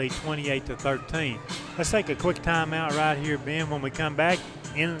as they lead 28-13. Let's take a quick timeout right here, Ben. When we come back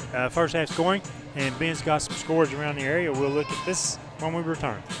in first half scoring, and Ben's got some scores around the area, we'll look at this when we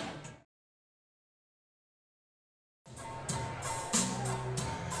return.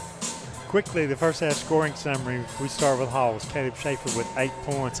 Quickly, the first half scoring summary. We start with Halls. Caleb Schaefer with 8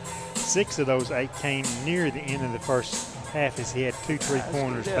 points. 6 of those 8 came near the end of the first half as he had 2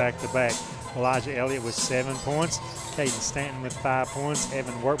 3-pointers back-to-back. Elijah Elliott with 7 points. Caden Stanton with 5 points.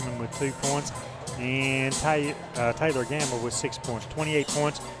 Evan Workman with 2 points. And Taylor Gamble with 6 points. 28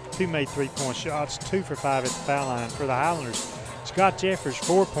 points. 2 made 3-point shots. 2 for 5 at the foul line for the Highlanders. Scott Jeffers,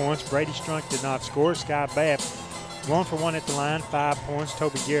 4 points. Brady Strunk did not score. Sky Babb, 1 for 1 at the line, 5 points.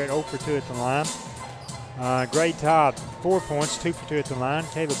 Toby Garrett, 0 for 2 at the line. Gray Todd, 4 points, 2 for 2 at the line.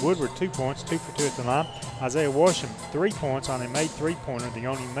 Caleb Woodward, 2 points, 2 for 2 at the line. Isaiah Washam, 3 points on a made 3-pointer. The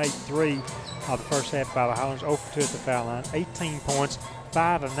only made 3 of the first half by the Highlanders, 0 for 2 at the foul line. 18 points,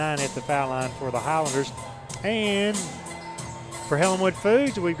 5 of 9 at the foul line for the Highlanders. And for Helenwood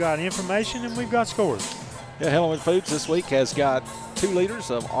Foods, we've got information and we've got scores. Yeah, Helenwood Foods this week has got 2 liters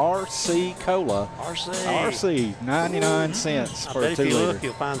of RC Cola. RC, 99 cents for a 2 liter. If you look,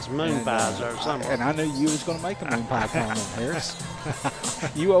 you'll find some moon pies or something. And I knew you was going to make a moon pie comment, Harris.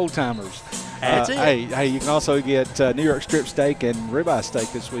 You old timers. That's it. Hey, you can also get New York strip steak and ribeye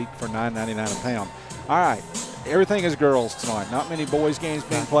steak this week for $9.99 a pound. All right. Everything is girls tonight. Not many boys games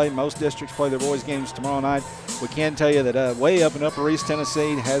being played. Most districts play their boys games tomorrow night. We can tell you that way up in Upper East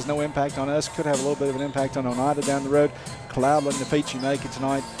Tennessee has no impact on us. Could have a little bit of an impact on Oneida down the road. Cloudland defeats United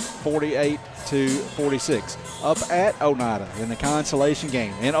tonight 48-46. Up at Oneida in the consolation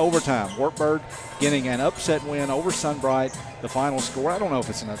game in overtime. Wartburg getting an upset win over Sunbright. The final score, I don't know if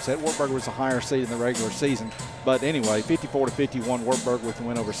it's an upset. Wartburg was a higher seed in the regular season. But anyway, 54-51 Wartburg with the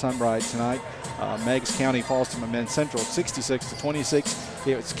win over Sunbright tonight. Meigs County falls to Minden Central 66-26.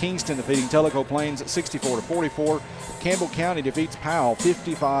 It's Kingston defeating Tellico Plains 64-44. Campbell County defeats Powell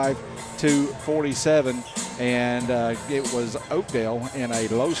 55-47. And it was Oakdale in a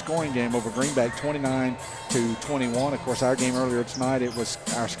low-scoring game over Greenback 29-21. Of course, our game earlier tonight, it was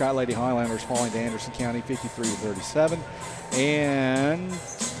our Scott Lady Highlanders falling to Anderson County 53-37. And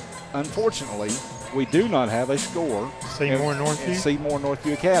unfortunately, we do not have a score. Seymour Northview? Seymour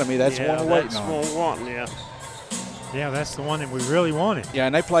Northview Academy. That's the one we're waiting on. That's what we're wanting, Yeah, that's the one that we really wanted. Yeah,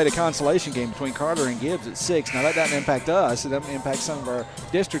 and they played a consolation game between Carter and Gibbs at 6. Now, that doesn't impact us. It doesn't impact some of our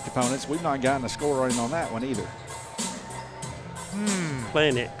district opponents. We've not gotten a score running on that one either.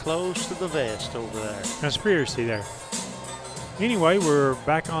 Playing it close to the vest over there. Conspiracy there. Anyway, we're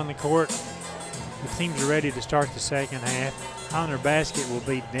back on the court. The teams are ready to start the second half. Highlander basket will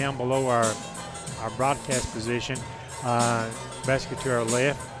be down below our broadcast position. Basket to our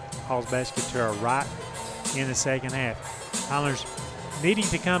left, Hall's basket to our right in the second half. Highlanders needing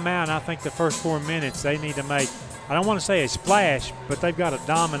to come out, and I think the first 4 minutes they need to make, I don't want to say a splash, but they've got to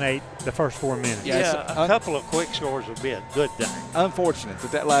dominate the first 4 minutes. Yeah, a couple of quick scores would be a good thing. Unfortunate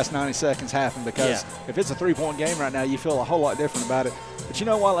that last 90 seconds happened because if it's a three-point game right now, you feel a whole lot different about it. But you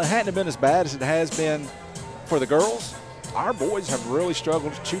know, while it hadn't been as bad as it has been for the girls, our boys have really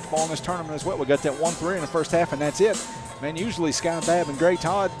struggled to shoot the ball in this tournament as well. We got that 1-3 in the first half, and that's it. Man, usually Sky Babb and Gray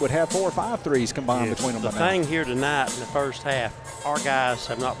Todd would have 4 or 5 threes combined between them. The thing here tonight in the first half, our guys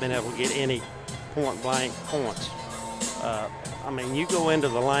have not been able to get any point-blank points. I mean, you go into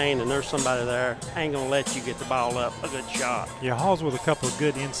the lane and there's somebody there, ain't going to let you get the ball up a good shot. Yeah, Hall's with a couple of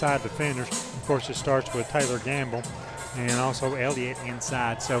good inside defenders. Of course, it starts with Taylor Gamble and also Elliott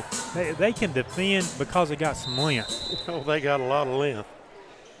inside. So they can defend because they got some length. Oh, they got a lot of length.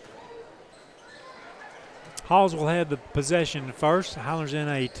 Halls will have the possession first. Highlanders in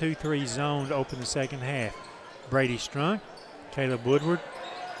a 2-3 zone to open the second half. Brady Strunk, Caleb Woodward,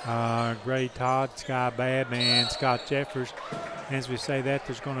 Gray Todd, Sky Babb, and Scott Jeffers. As we say that,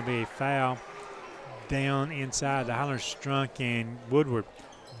 there's going to be a foul down inside. The Highlanders Strunk and Woodward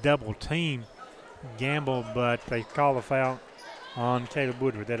double team Gamble, but they call a foul on Caleb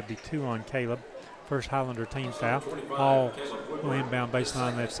Woodward. That'll be 2 on Caleb. First Highlander team foul. Hall will inbound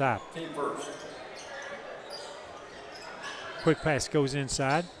baseline left side. Quick pass goes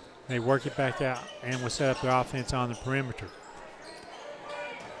inside. They work it back out and will set up their offense on the perimeter.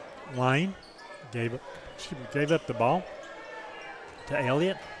 Lane gave up the ball to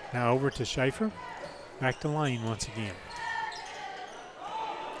Elliott. Now over to Schaefer. Back to Lane once again.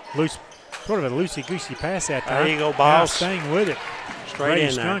 Sort of a loosey-goosey pass that time. There you go, now boss. staying with it. Straight Brady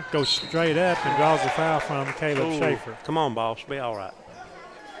in there. Strunk goes straight up and draws the foul from Caleb Schaefer. Come on, boss. Be all right.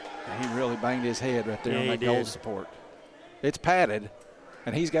 He really banged his head right there on that he goal did. support. It's padded,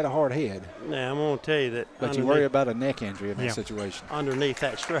 and he's got a hard head. Now, I'm going to tell you that. But you worry about a neck injury in that situation. Underneath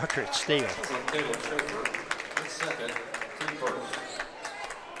that structure, it's steel.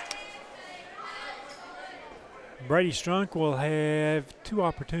 Brady Strunk will have 2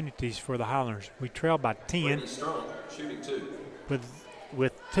 opportunities for the Highlanders. We trail by 10. But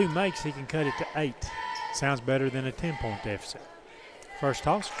with 2 makes, he can cut it to 8. Sounds better than a 10-point deficit. First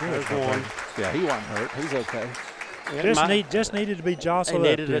toss, good. There's one. Yeah, he wasn't hurt. He's okay. Just needed to be jostled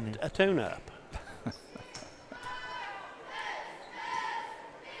They up, needed didn't a tune-up.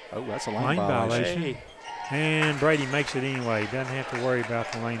 Oh, that's a lane Lane violation. violation. And Brady makes it anyway. Doesn't have to worry about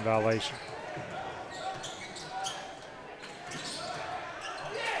the lane violation.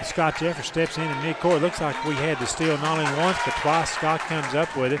 Scott Jeffers steps in midcourt. Looks like we had the steal not only once but twice. Scott comes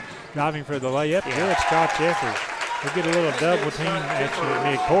up with it, diving for the layup. Good, Scott Jeffers. We'll get a little double team action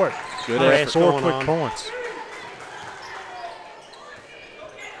at midcourt. Good effort. 4 quick points.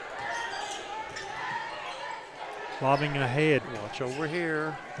 Lobbing ahead. Watch over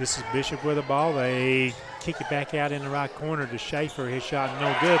here. This is Bishop with the ball. They kick it back out in the right corner to Schaefer. His shot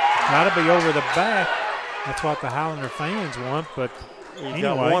no good. That'll be over the back. That's what the Highlander fans want, but You've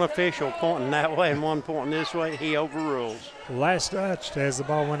got one official pointing that way and one pointing this way. He overrules. Last touched as the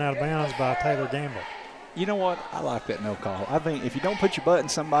ball went out of bounds by Taylor Gamble. You know what? I like that no call. I think if you don't put your butt in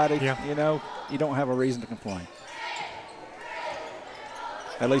somebody, Yeah. you know, you don't have a reason to complain.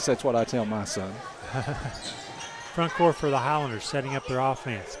 At least that's what I tell my son. Front court for the Highlanders setting up their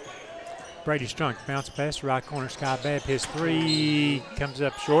offense. Brady Strunk bounce pass, right corner, Sky Babb. His three comes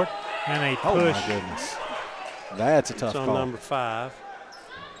up short, and a Oh push. my goodness, that's a tough It's on call. number 5.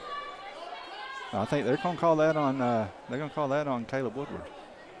 I think they're going to call that on. They're going to call that on Caleb Woodward.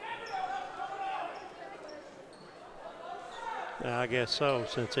 I guess so,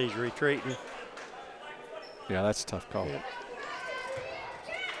 since he's retreating. Yeah, that's a tough call. Yeah.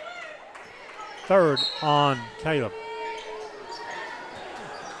 Third on Caleb.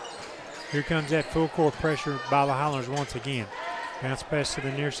 Here comes that full court pressure by the Highlanders once again. Bounce pass to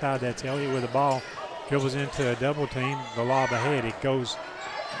the near side. That's Elliott with the ball. Dribbles into a double team. The lob ahead. It goes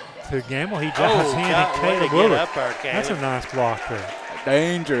to Gamble. He drives in and Caleb Woodward. That's a nice block there.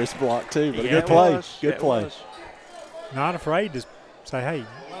 Dangerous block too, but Yeah, a good it play. was. Good It play. was. Not afraid to say, hey,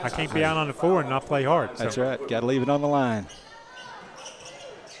 I can't be out on the floor and not play hard. That's So, right. Got to leave it on the line.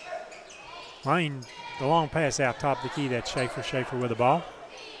 Lane, the long pass out top of the key. That's Schaefer. Schaefer with the ball.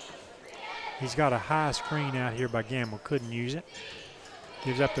 He's got a high screen out here by Gamble. Couldn't use it.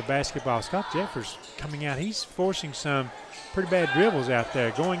 Gives up the basketball. Scott Jeffers coming out. He's forcing some pretty bad dribbles out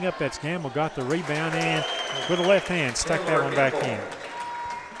there. Going up, that's Gamble. Got the rebound and with the left hand, stuck that one back in.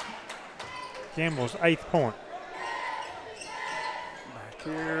 Gamble's 8th point.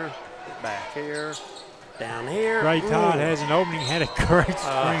 Back here, down here. Gray Todd Ooh. has an opening. Had a great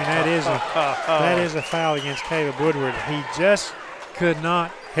screen. That is a foul against Caleb Woodward. He just could not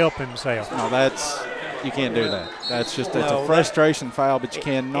help himself. No, you can't do that. That's just No, a frustration foul, but you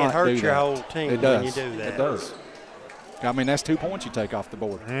cannot it hurts do that. your whole team It when does. you do that. It does. I mean, that's 2 points you take off the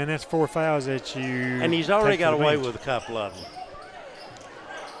board. And that's 4 fouls that you And he's already take to got the away bench. with a couple of them.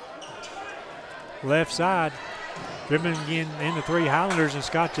 Left side. Dribbling again in the 3 Highlanders, and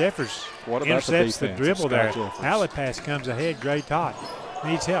Scott Jeffers What about intercepts the the defense of dribble there. Scott Jeffers? Alley pass comes ahead. Gray Todd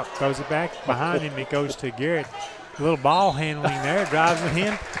needs help. Throws it back behind him. It goes to Garrett. A little ball handling there. Drives it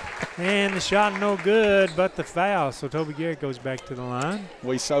in. And the shot no good, but the foul. So Toby Garrett goes back to the line.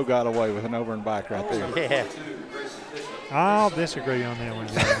 We so got away with an over and back right there. Yeah. I'll disagree on that one,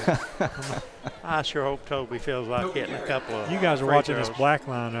 guys. I sure hope Toby feels like hitting a couple of You guys are free watching throws. this black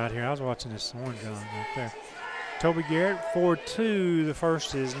line right here. I was watching this orange line right there. Toby Garrett, 4-2. The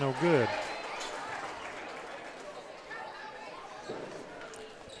first is no good.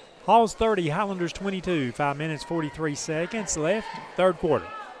 Hall's 30, Highlanders 22. 5 minutes, 43 seconds left, third quarter.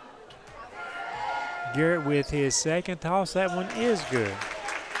 Garrett with his second toss. That one is good.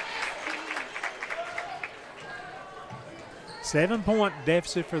 7-point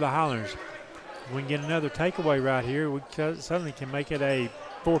deficit for the Highlanders. If we can get another takeaway right here, we suddenly can make it a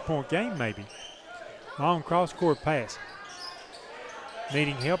 4-point game maybe. Long cross-court pass.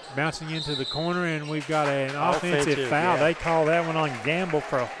 Needing help, bouncing into the corner, and we've got an offensive foul. Yeah. They call that one on Gamble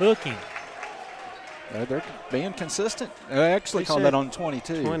for hooking. They're being consistent. They actually He called said that on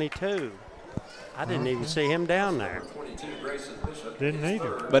 22. 22. I didn't even see him down there. Didn't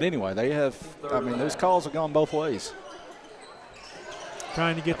either. But anyway, they have, I mean, those calls have gone both ways.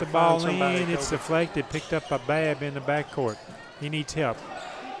 Trying to get the Find ball somebody, in. It's Toby. deflected, picked up by Babb in the backcourt. He needs help.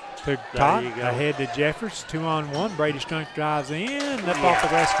 To Todd, you go. ahead to Jeffers, 2-on-1. Brady Strunk drives in, up off the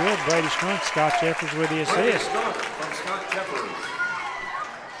glass good. Brady Strunk, Scott Jeffers with the assist. From Scott Jeffers.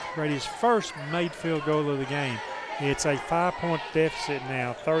 Brady's first made field goal of the game. It's a 5-point deficit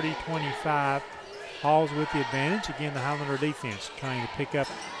now, 30-25. Hall's with the advantage. Again, the Highlander defense trying to pick up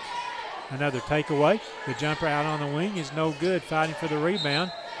another takeaway. The jumper out on the wing is no good, fighting for the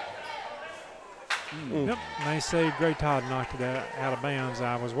rebound. Yep, and they say Gray Todd knocked it out of bounds.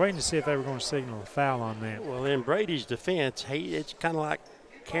 I was waiting to see if they were going to signal a foul on that. Well, in Brady's defense, it's kind of like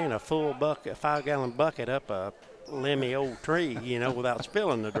carrying a full bucket, 5-gallon bucket up a limby old tree, you know, without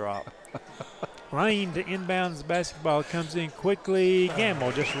spilling the drop. Lane to inbounds the basketball, comes in quickly.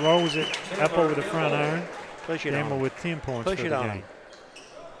 Gamble just rolls it up over the front iron. Push it Gamble on. with 10 points Push for it the on. game.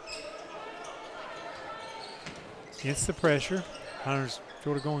 Against the pressure, Hunter's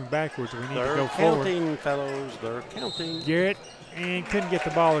sort of going backwards. We need to They're go forward. counting, fellows. They're counting. Garrett and couldn't get the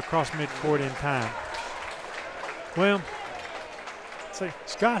ball across midcourt in time. Well, so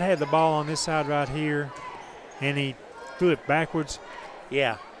Scott had the ball on this side right here, and he threw it backwards.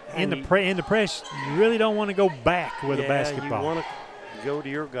 Yeah. In And the press, you really don't want to go back with a you basketball. want to go to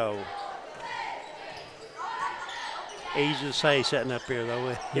your goal. Easy to say sitting up here,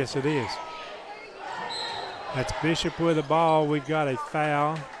 though. Yes, it is. That's Bishop with the ball. We've got a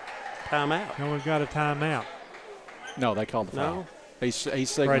foul. Timeout. And we've got a timeout. No, they called the foul. No? He's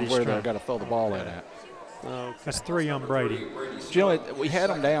signaling Brady where they're Strunk. got to throw the ball in at. Okay. That's 3 on Brady. You know, we had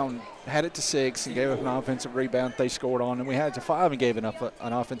them down, had it to 6 and gave up an offensive rebound they scored on, and we had it to 5 and gave up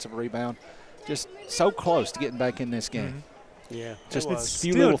an offensive rebound. Just so close to getting back in this game. Yeah, just a It's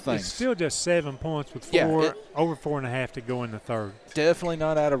few still, little things. It's still just 7 points with over 4.5 to go in the third. Definitely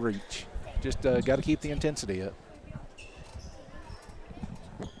not out of reach. Just got to keep the intensity up.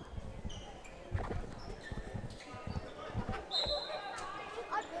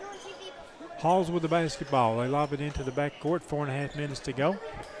 Halls with the basketball. They lob it into the backcourt. 4.5 minutes to go.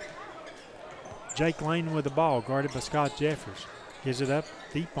 Jake Lane with the ball, guarded by Scott Jeffers. Gives it up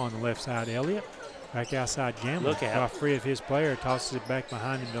deep on the left side. Elliott back outside Gamble. Look out. Got free of his player. Tosses it back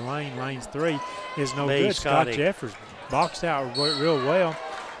behind him to Lane. Lane's 3 is no Hey, good. Scott Scotty. Jeffers boxed out real well.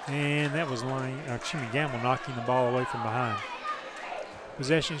 And that was Gamble knocking the ball away from behind.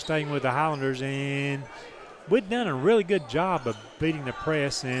 Possession staying with the Highlanders. And we've done a really good job of beating the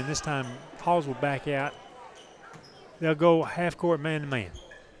press. And this time Halls will back out. They'll go half court man to man.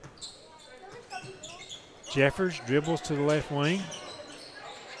 Jeffers dribbles to the left wing.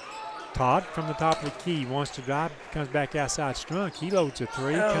 Todd from the top of the key wants to drive, comes back outside Strunk. He loads a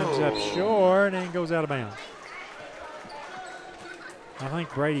 3, comes up short, and goes out of bounds. I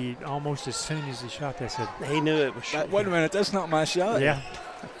think Brady, almost as soon as he shot that, said, He knew it was short. Wait a minute, that's not my shot. yeah,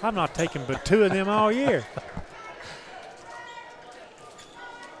 I'm not taking but 2 of them all year.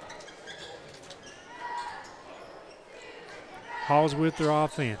 Halls with their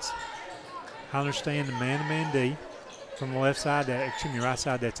offense. Highlanders staying the man-to-man D. From the left side, right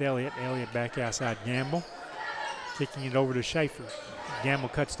side, that's Elliott. Elliott back outside Gamble. Kicking it over to Schaefer. Gamble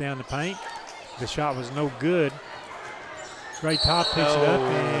cuts down the paint. The shot was no good. Ray Todd picks it up,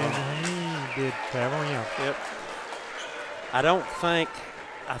 and he did travel, yeah. Yep.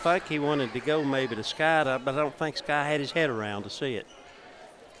 I think he wanted to go maybe to Sky, but I don't think Sky had his head around to see it.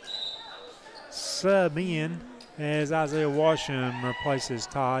 Sub in as Isaiah Washam replaces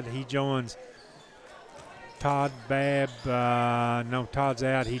Todd. He joins Todd, Babb, no, Todd's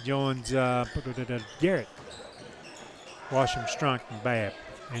out. He joins Garrett. Washam, Strunk, and Babb,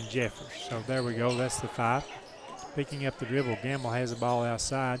 and Jeffers. So there we go. That's the 5. Picking up the dribble. Gamble has the ball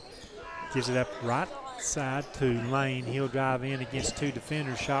outside. Gives it up right side to Lane. He'll drive in against 2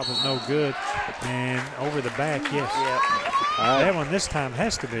 defenders. Shot was no good. And over the back, yes. Yep. That one this time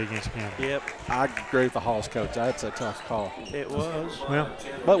has to be against Gamble. Yep. I agree with the Halls coach. That's a tough call. It was. Well,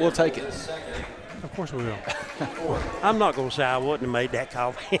 But we'll take it. of course we will. I'm not going to say I wouldn't have made that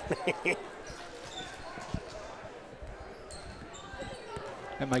call.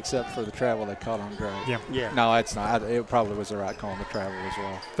 That makes up for the travel they caught on Gray. Yeah. Yeah. No, it's not. It probably was the right call on the travel as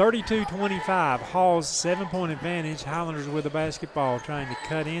well. 32-25. Halls 7-point advantage. Highlanders with the basketball trying to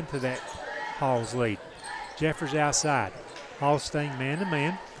cut into that Halls lead. Jeffers outside. Halls staying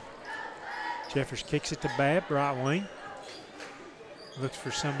man-to-man. Jeffers kicks it to Babb, right wing. Looks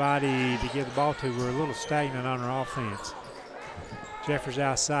for somebody to give the ball to. We're a little stagnant on our offense. Jeffers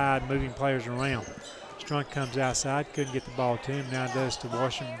outside, moving players around. Strunk comes outside, couldn't get the ball to him. Now does to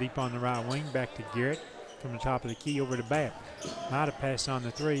Washington deep on the right wing. Back to Garrett from the top of the key over to Babb. Might have passed on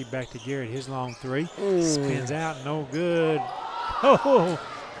the 3. Back to Garrett, his long 3. Spins out, no good. Oh,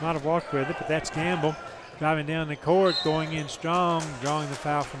 might have walked with it, but that's Gamble. Driving down the court, going in strong, drawing the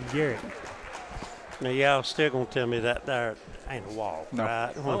foul from Garrett. Now, y'all still going to tell me that there ain't a walk, No.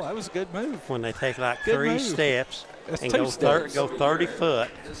 right? Oh, that was a good move. When they take like Good 3 move. steps That's and 2 go, steps. go 30 foot.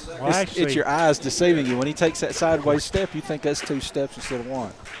 Well, It's your eyes deceiving you. When he takes that sideways step, you think that's 2 steps instead of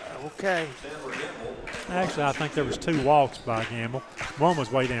 1. Okay. Actually, I think there was 2 walks by Gamble. One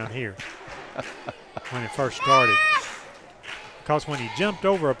was way down here when it first started. Because when he jumped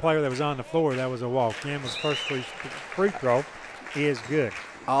over a player that was on the floor, that was a walk. Gamble's first free throw is good.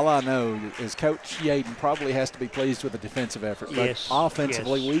 All I know is Coach Yaden probably has to be pleased with the defensive effort. But Yes,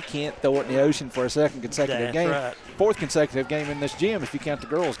 offensively, yes. we can't throw it in the ocean for a second consecutive That's game. right. 4th consecutive game in this gym if you count the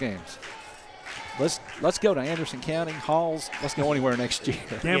girls' games. Let's go to Anderson County, Halls. Let's go anywhere next year.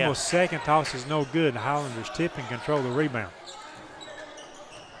 Gamble's second toss is no good. Highlanders tip and control the rebound.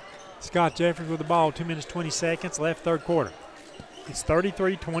 Scott Jeffers with the ball, 2 minutes, 20 seconds left, third quarter. It's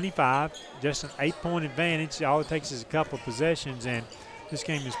 33-25, just an 8-point advantage. All it takes is a couple of possessions, and this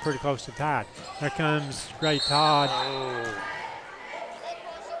game is pretty close to tied. There comes Gray Todd.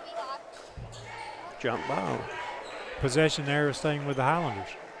 Jump ball. Possession there is staying with the Highlanders.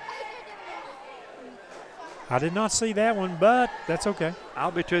 I did not see that one, but that's okay.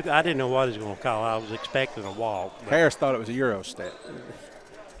 I'll be truthful. I didn't know what he was going to call. I was expecting a walk. but- Harris thought it was a Euro step.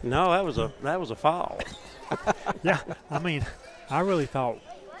 No, that was a fall. Yeah, I mean, I really thought,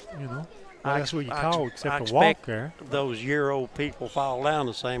 that's what you call except a walk expect there. those Euro people fall down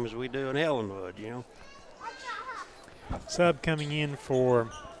the same as we do in Ellenwood, Sub coming in for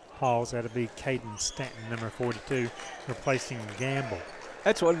Halls, that'll be Caden Stanton, number 42, replacing Gamble.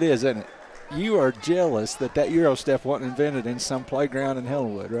 That's what it is, isn't it? You are jealous that Euro step wasn't invented in some playground in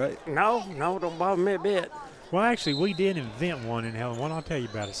Hellenwood, right? No, don't bother me a bit. Well, actually, we did invent one in Hellenwood. I'll tell you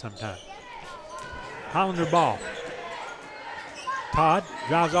about it sometime. Highlander ball. Todd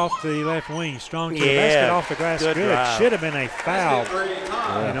drives off the left wing, strong to the basket, off the glass. Good. Should have been a foul.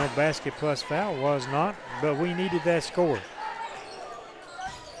 You know, basket plus foul was not, but we needed that score.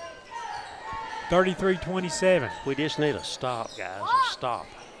 33-27. We just need a stop, guys, a stop.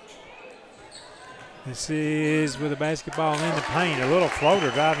 This is with a basketball in the paint. A little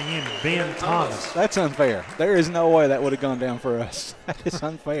floater driving in, Ben Thomas. That's unfair. There is no way that would have gone down for us. That is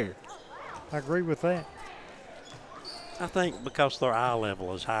unfair. I agree with that. I think because their eye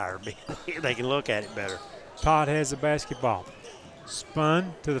level is higher, they can look at it better. Todd has the basketball.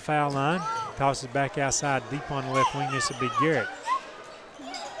 Spun to the foul line. Tosses back outside deep on the left wing. This will be Garrett.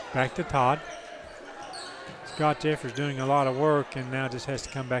 Back to Todd. Scott Jeffers doing a lot of work and now just has to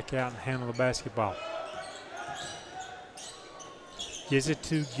come back out and handle the basketball. Gives it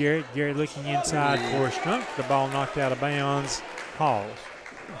to Garrett. Garrett looking inside for a strunk. The ball knocked out of bounds. Halls.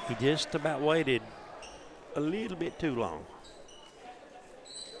 He just about waited a little bit too long.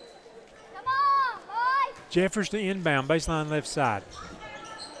 Jeffers to inbound, baseline left side.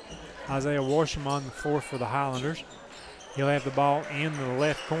 Isaiah Warsham on the floor for the Highlanders. He'll have the ball in the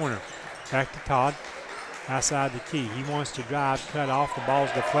left corner. Back to Todd, outside the key. He wants to drive, cut off. The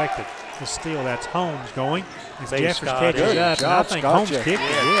ball's deflected. The steal, that's Holmes going. As Jeffers catches it up, and I think Holmes kicked it.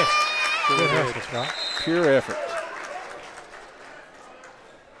 Yes. Good effort, Scott. Pure effort.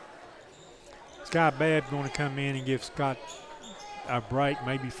 Scott Babb going to come in and give Scott a break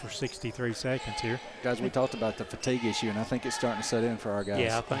maybe for 63 seconds here. Guys, we talked about the fatigue issue, and I think it's starting to set in for our guys.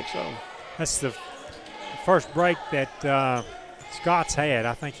 Yeah, I think so. That's the first break that Scott's had.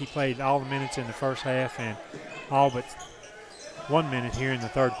 I think he played all the minutes in the first half and all but 1 minute here in the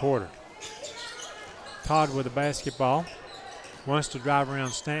third quarter. Todd with the basketball. Wants to drive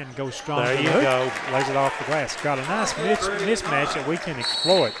around Stanton, go strong. There you go. Lays it off the glass. Got a nice mismatch that we can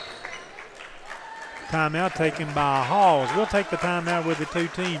exploit. Timeout taken by Halls. We'll take the timeout with the two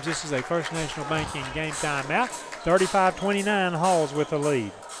teams. This is a First National Banking game timeout. 35-29, Halls with the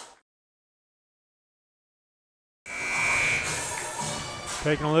lead.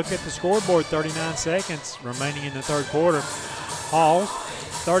 Taking a look at the scoreboard, 39 seconds remaining in the third quarter. Halls,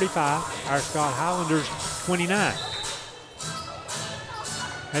 35. Our Scott Highlanders, 29.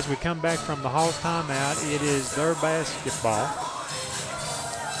 As we come back from the Halls timeout, it is their basketball,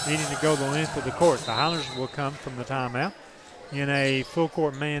 needing to go the length of the court. The Highlanders will come from the timeout in a full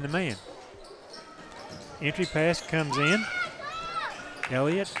court man-to-man. Entry pass comes in.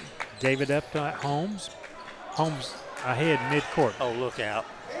 Elliott gave it up to Holmes. Holmes ahead midcourt. Oh, look out.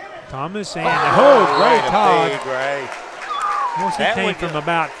 Thomas and great Todd. Great. Once he came from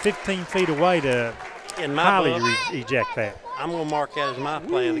about 15 feet away to highly eject that. I'm going to mark that as my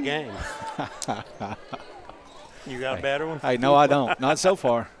play of the game. You got a better one? Hey, no, I don't. Not so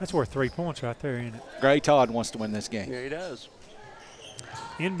far. That's worth 3 points right there, isn't it? Gray Todd wants to win this game. Yeah, he does.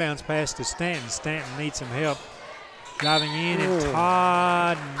 Inbounds pass to Stanton. Stanton needs some help. Driving in, and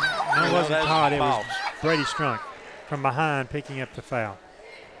Todd. No, it wasn't Todd. It was Brady Strunk from behind picking up the foul.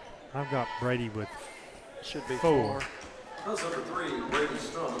 I've got Brady with should be 4. That's number 3, Brady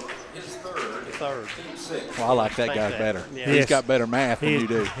Strunk, his third. Team 6. Well, I like that guy better. Yeah. He's got better math than you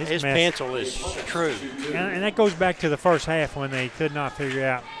do. His pencil is true. And that goes back to the first half when they could not figure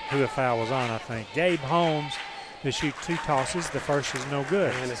out who the foul was on, I think. Gabe Holmes to shoot 2 tosses. The first is no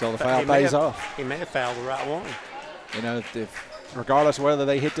good. So the foul pays off. He may have fouled the right one. You know, if regardless of whether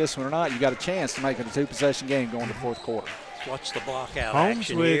they hit this one or not, you got a chance to make it a 2-possession game going to the fourth quarter. Watch the block out Holmes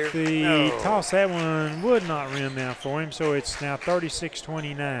action with here. the toss. That one would not rim out for him, so it's now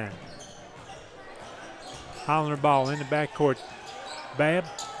 36-29. Hollander ball in the backcourt. Babb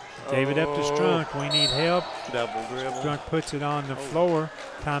gave it up to Strunk. We need help. Double dribble. Strunk puts it on the floor.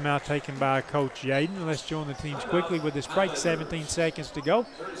 Timeout taken by Coach Yaden. Let's join the teams quickly with this break. 17 seconds to go.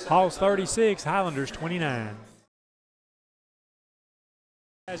 Halls 36, Highlanders 29.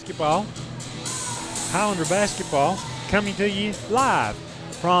 Basketball. Highlander basketball coming to you live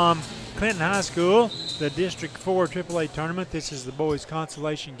from Clinton High School, the District 4 AAA tournament. This is the boys'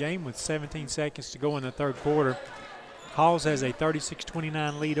 consolation game with 17 seconds to go in the third quarter. Halls has a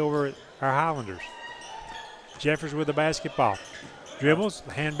 36-29 lead over our Highlanders. Jeffers with the basketball. Dribbles,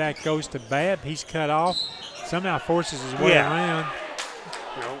 the hand back goes to Babb. He's cut off. Somehow forces his way around.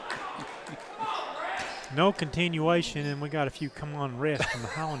 No continuation, and we got a few come on ref from the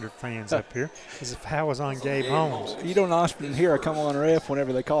Highlander fans up here as the foul was on Gabe Holmes. You don't often hear a come on ref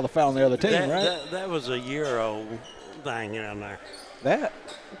whenever they call the foul on the other team, right? That was a Euro thing down there. That?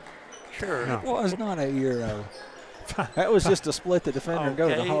 Sure. No. It was not a Euro. That was just to split the defender and go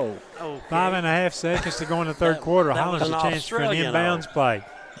to the hole. Okay. 5.5 seconds to go in the third quarter. that Highlanders was a an chance for an Australian inbounds play.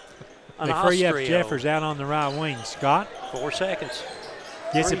 They free up Austrio. Jeffers out on the right wing. Scott 4 seconds.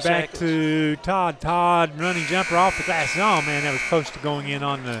 gets 3 it back seconds. to Todd. Todd running jumper off the glass. Oh, man, that was close to going in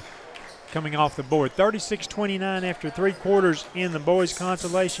on the coming off the board. 36-29 after 3 quarters in the boys'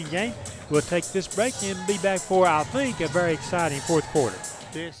 consolation game. We'll take this break and be back for, I think, a very exciting fourth quarter.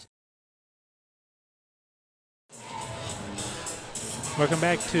 Welcome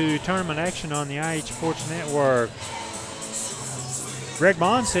back to tournament action on the IH Sports Network. Greg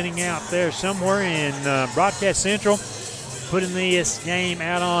Bond sitting out there somewhere in Broadcast Central, putting this game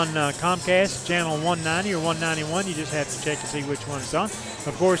out on Comcast channel 190 or 191. You just have to check to see which one it's on.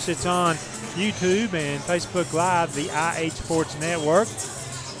 Of course, it's on YouTube and Facebook Live, the IH Sports Network.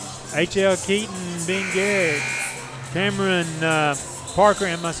 H.L. Keaton, Ben Garrett, Cameron Parker,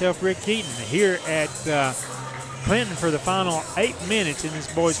 and myself, Rick Keaton, here at Clinton for the final 8 minutes in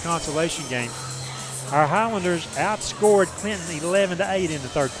this boys' consolation game. Our Highlanders outscored Clinton 11-8 in the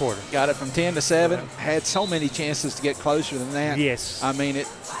third quarter. Got it from 10-7. Had so many chances to get closer than that. Yes. I mean,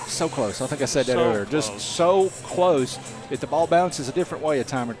 so close. I think I said that So earlier. close. Just so close. If the ball bounces a different way a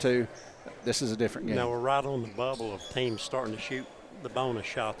time or two, this is a different game. Now we're right on the bubble of teams starting to shoot the bonus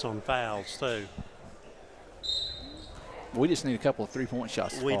shots on fouls too. We just need a couple of three-point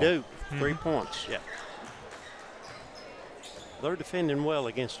shots to We fall. do. 3 points, yeah. They're defending well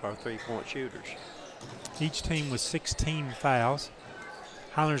against our 3-point shooters. Each team with 16 fouls.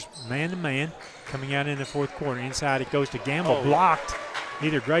 Highlanders man-to-man coming out in the fourth quarter. Inside it goes to Gamble, blocked.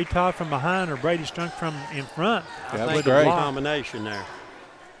 Either Gray Todd from behind or Brady Strunk from in front. That I was think great. a combination there.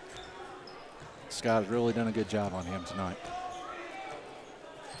 Scott has really done a good job on him tonight.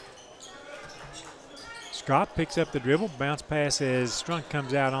 Scott picks up the dribble, bounce pass as Strunk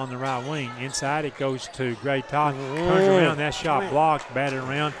comes out on the right wing. Inside it goes to Gray Todd. Turns around, that shot blocked, batted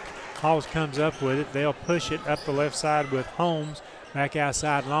around. Halls comes up with it. They'll push it up the left side with Holmes. Back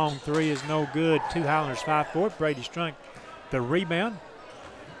outside, long three is no good. 2 Highlanders, 5-4. Brady Strunk the rebound.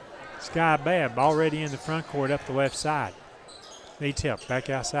 Sky Babb already in the front court up the left side. Needs help.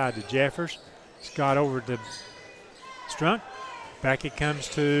 Back outside to Jeffers. Scott over to Strunk. Back it comes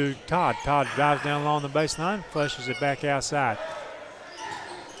to Todd. Todd drives down along the baseline, flushes it back outside.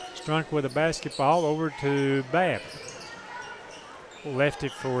 Strunk with a basketball over to Babb. Left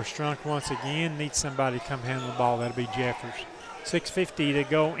it for Strunk once again. Needs somebody to come handle the ball. That'll be Jeffers. 6:50 to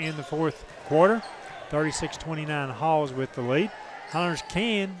go in the fourth quarter. 36-29 Halls with the lead. Highlanders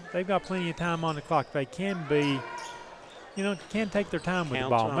they've got plenty of time on the clock. They can take their time with the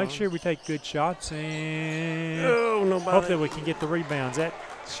ball. Make sure we take good shots and hope that we can get the rebounds. That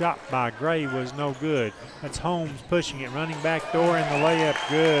shot by Gray was no good. That's Holmes pushing it, running back door, and the layup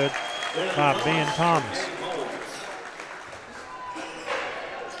good by Ben Thomas.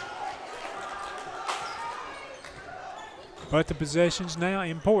 But the possession's now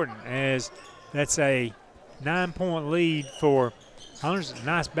important as that's a 9-point lead for Highlanders.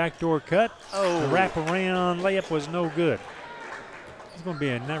 Nice backdoor cut. The wraparound layup was no good. It's going to be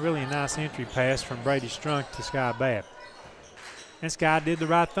really a nice entry pass from Brady Strunk to Sky Babb. And Sky did the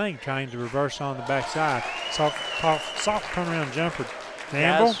right thing, trying to reverse on the backside. Soft turnaround jumper.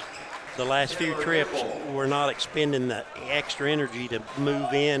 Gamble. Guys, the last few trips, we're not expending the extra energy to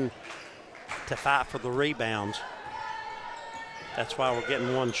move in to fight for the rebounds. That's why we're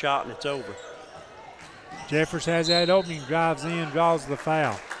getting one shot and it's over. Jeffers has that opening, drives in, draws the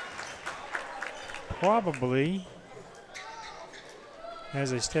foul. Probably,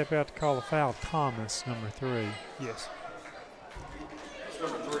 as they step out to call the foul, Thomas, number 3. Yes.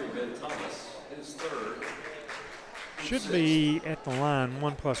 That's number 3, Ben Thomas, his third. Should be at the line,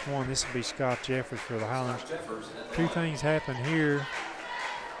 1+1. This will be Scott Jeffers for the Highlanders. Two things happen here.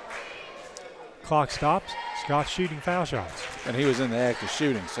 Clock stops. Scott's shooting foul shots. And he was in the act of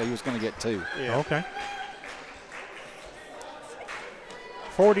shooting, so he was going to get 2. Yeah. Okay.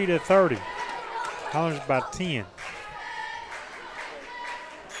 40-30. Highlanders by 10.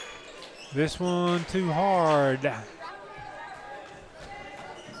 This one too hard.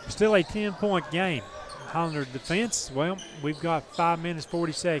 Still a 10-point game. Highlander defense, well, we've got 5 minutes,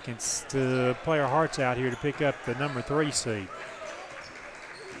 40 seconds to play our hearts out here to pick up the number 3 seed.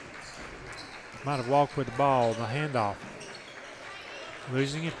 Might have walked with the ball, the handoff.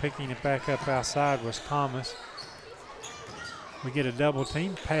 Losing it, picking it back up outside was Thomas. We get a double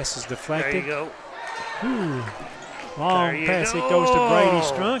team, pass is deflected. There you go. Ooh. Long pass. It goes to Brady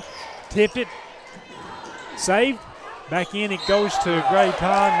Strunk. Tipped it. Saved. Back in it goes to Gray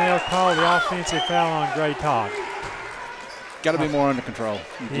Todd, and they'll call the offensive foul on Gray Todd. Got to be more under control.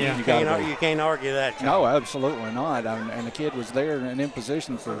 You can't argue that. No, absolutely not. And the kid was there and in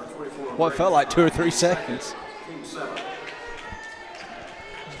position for what felt like 2 or 3 seconds.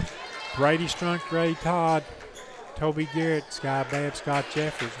 Brady Strunk, Gray Todd, Toby Garrett, Sky Babb, Scott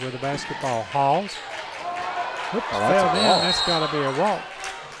Jeffers with the basketball. Halls. Oops, fell down. That's got to be a walk.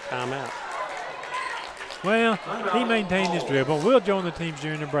 Timeout. Well, he maintained his dribble. We'll join the teams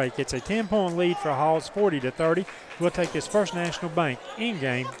during the break. It's a 10-point lead for Halls, 40-30. We'll take this First National Bank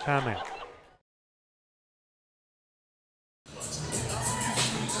in-game timeout.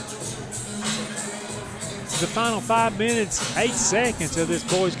 The final 5 minutes, 8 seconds of this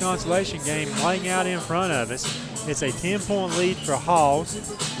boys consolation game laying out in front of us. It's a 10-point lead for Halls.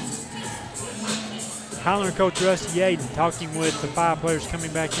 Highlander coach Rusty Yaden talking with the 5 players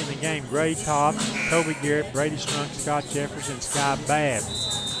coming back in the game. Gray Todd, Toby Garrett, Brady Strunk, Scott Jefferson, Sky Babb.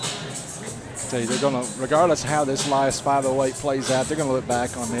 See, they're going to, regardless of how this last 508 plays out, they're going to look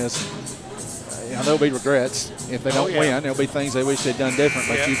back on this. There'll be regrets if they don't win. There'll be things they wish they'd done different,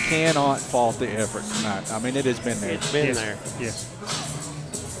 but you cannot fault the effort tonight. I mean, it has been there. It's been there. Yes.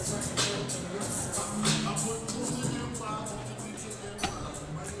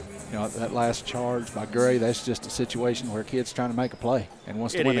 You know, that last charge by Gray, that's just a situation where a kid's trying to make a play and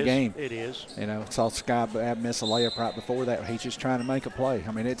wants to win a game. It is. You know, saw Sky Babb miss a layup right before that. He's just trying to make a play.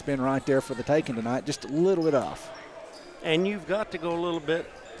 I mean, it's been right there for the taking tonight, just a little bit off. And you've got to go a little bit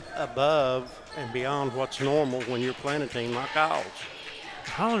above and beyond what's normal when you're playing a team like ours.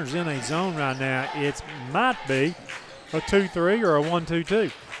 Hollander's in a zone right now. It might be a 2-3 or a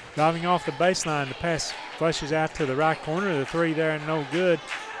 1-2-2. Driving off the baseline, the pass flushes out to the right corner. The 3 there, no good.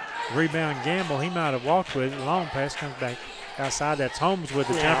 Rebound Gamble, he might have walked with it. Long pass comes back outside. That's Holmes with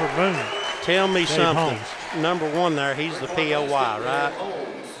the jumper. Boom. Tell me Dave something. Holmes. Number 1 there, he's the POY, right?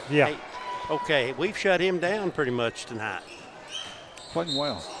 Yeah. Hey, okay, we've shut him down pretty much tonight. Playing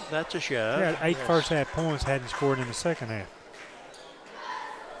well. That's a shove. He had 8 first half points, hadn't scored in the second half.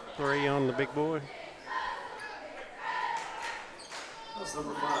 3 on the big boy.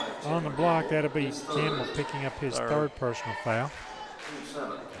 On the block, that'll be Gamble picking up his third personal foul.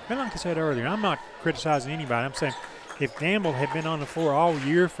 And like I said earlier, I'm not criticizing anybody. I'm saying if Gamble had been on the floor all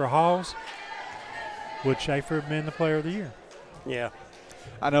year for Halls, would Schaefer have been the player of the year? Yeah.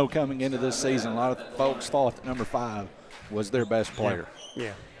 I know coming into this season, a lot of folks thought that number 5 was their best player.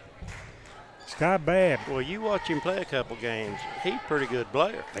 Yeah. Sky Babb. Well, you watch him play a couple games. He's a pretty good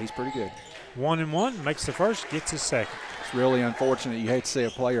player. He's pretty good. 1-1, makes the first, gets his second. It's really unfortunate. You hate to see a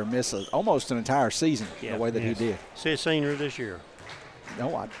player miss almost an entire season the way that he did. Is he a senior this year?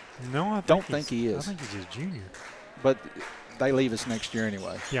 No, I don't think he is. I think he's a junior. But they leave us next year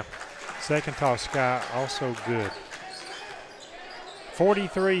anyway. Yeah. Second toss, Sky, also good.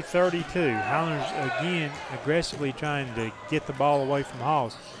 43-32. Highlanders again aggressively trying to get the ball away from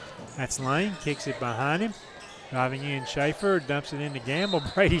Halls. That's Lane, kicks it behind him. Driving in Schaefer, dumps it into Gamble.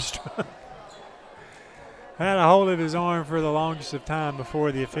 Brady Strunk had a hold of his arm for the longest of time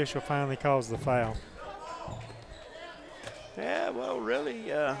before the official finally calls the foul. Yeah, well, really,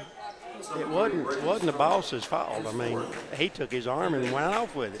 it wasn't the boss's fault. I mean, he took his arm and went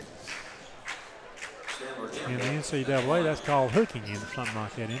off with it. In the NCAA, that's called hooking in or something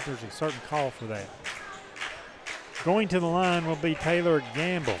like that. There's a certain call for that. Going to the line will be Taylor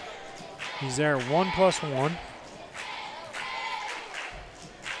Gamble. He's there 1+1.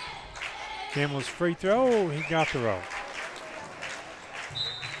 Gamble's free throw, he got the roll.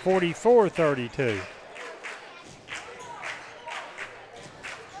 44-32.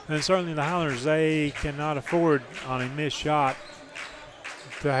 And certainly the Highlanders, they cannot afford on a missed shot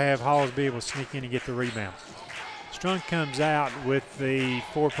to have Halls be able to sneak in and get the rebound. Strunk comes out with the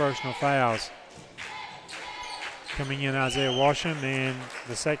 4 personal fouls. Coming in Isaiah Washam, and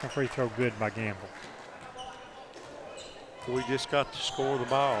the second free throw good by Gamble. We just got to score the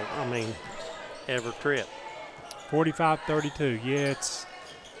ball. I mean, every trip. 45-32. Yeah, it's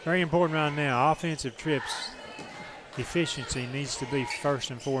very important right now. Offensive trips efficiency needs to be first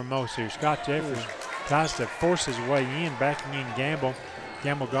and foremost here. Scott Jeffers tries to force his way in, backing in Gamble.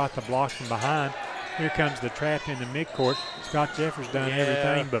 Gamble got the block from behind. Here comes the trap in the midcourt. Scott Jeffers done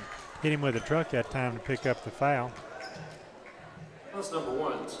everything but hit him with a truck that time to pick up the foul. That's number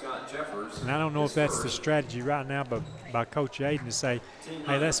 1, Scott Jeffers. And I don't know if that's the strategy right now, but by Coach Aiden to say,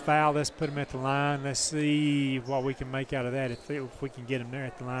 hey, let's foul, let's put them at the line, let's see what we can make out of that if we can get them there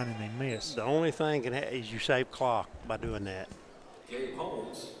at the line and they miss. The only thing is you save clock by doing that. Gabe Holmes.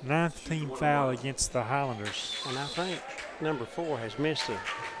 points. 9th team foul against the Highlanders. And I think number 4 has missed a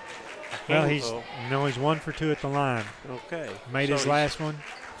Well, handful. he's 1 for 2 at the line. Okay. Made So his last one.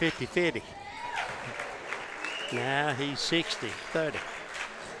 50-50. Now he's 60-30.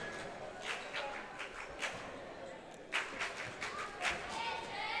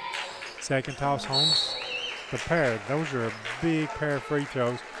 Second toss, Holmes. The pair, those are a big pair of free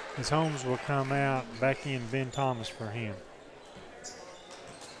throws. As Holmes will come out, back in Ben Thomas for him.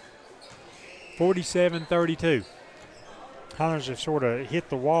 47-32. Highlanders have sort of hit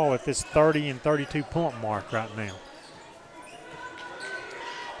the wall at this 30 and 32 point mark right now.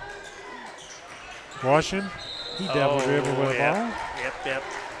 Washington, he double dribbled with the ball. Yep.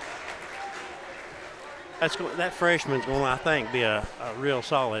 That freshman's going to, I think, be a real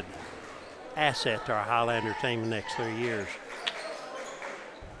solid asset to our Highlander team in the next 3 years.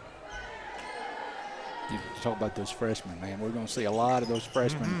 You talk about those freshmen, man. We're going to see a lot of those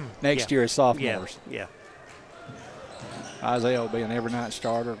freshmen next year as sophomores. Yeah. Isaiah will be an every night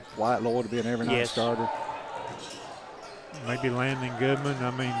starter. Wyatt Lloyd will be an every night starter. Maybe Landon Goodman.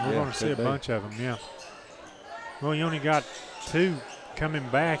 I mean, we're going to see a bunch of them, yeah. Well, you only got 2 coming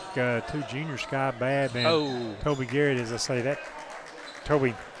back, 2 juniors, Sky Babb and Toby Garrett, as I say. That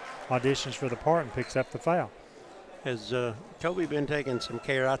Toby auditions for the part and picks up the foul. Has Toby been taking some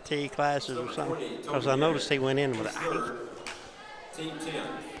karate classes or something? Because I noticed he went in with a Team 10.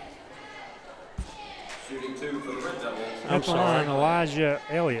 Shooting 2 for the Red Devils. At the line, Elijah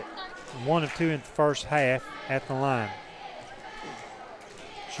Elliott, 1 of 2 in the first half at the line.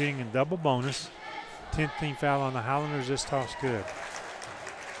 Shooting in double bonus. 10th team foul on the Highlanders. This toss good.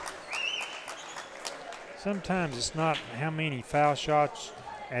 Sometimes it's not how many foul shots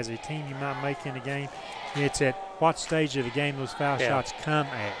as a team you might make in a game. It's at what stage of the game those foul shots come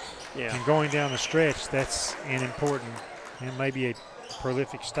at. Yeah. And going down the stretch, that's an important and maybe a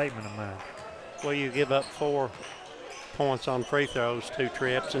prolific statement of mine. Well, you give up 4 points on free throws, 2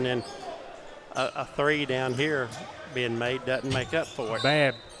 trips, and then a 3 down here being made doesn't make up for it.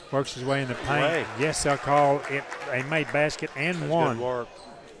 Babb works his way in the paint. Yes, they'll call it a made basket and one. Good work.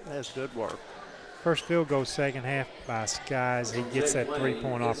 That's good work. First field goal, second half by Skies. He gets that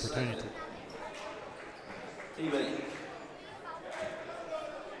 3-point opportunity. Team 8.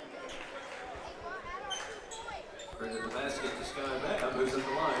 Credit the basket to Sky Babb, who's at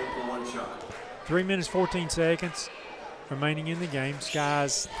the line for 1 shot. 3 minutes, 14 seconds remaining in the game.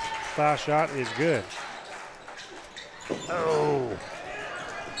 Skies' foul shot is good. Oh.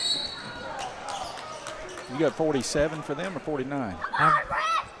 You got 47 for them or 49? I've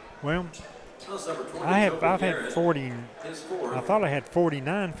had 40. I thought I had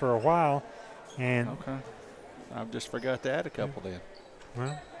 49 for a while, and okay, I just forgot to add a couple then.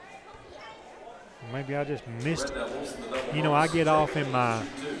 Well, maybe I just missed it. You know, I get off in my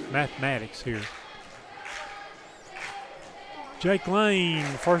mathematics here. Jake Lane,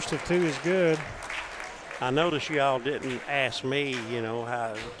 first of 2 is good. I noticed y'all didn't ask me, you know,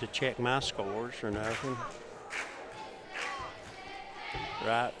 how to check my scores or nothing.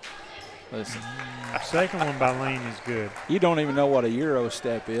 Right. Listen. Second one by Lane is good. You don't even know what a Euro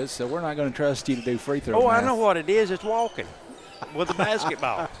step is, so we're not going to trust you to do free throw math. I know what it is. It's walking with a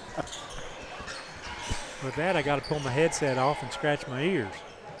basketball. With that, I got to pull my headset off and scratch my ears.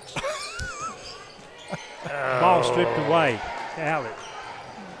 Ball stripped away. Outlet.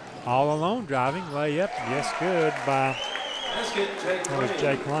 All alone driving. Layup. Yes, good by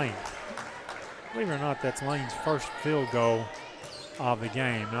Jake Lane. Believe it or not, that's Lane's first field goal of the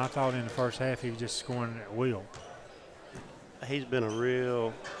game. And I thought in the first half he was just scoring at will. He's been a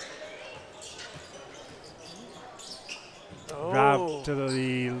real drive to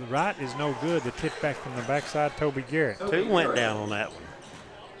the right is no good. The tip back from the backside, Toby Garrett. 2 went down on that one.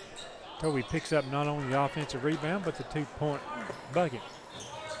 Toby picks up not only the offensive rebound, but the 2-point bucket.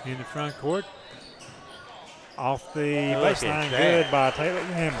 In the front court, off the baseline, good by Taylor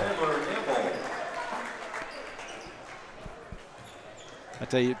Gamble. I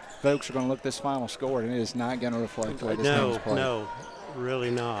tell you, folks are going to look at this final score, and it is not going to reflect the way this game is played. No,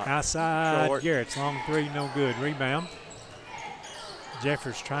 really not. Outside, short. Garrett's long 3, no good. Rebound.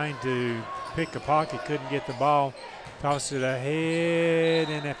 Jeffers trying to pick a pocket, couldn't get the ball. Tosses it ahead,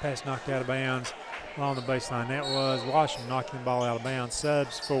 and that pass knocked out of bounds along the baseline. That was Washington knocking the ball out of bounds.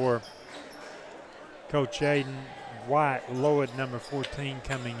 Subs for Coach Aiden. White, Lloyd, number 14,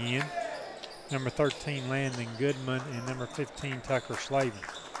 coming in. Number 13, Landon Goodman, and number 15, Tucker Slavin.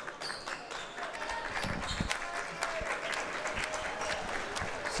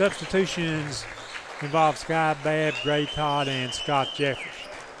 Substitutions involve Sky Babb, Gray Todd, and Scott Jeffers.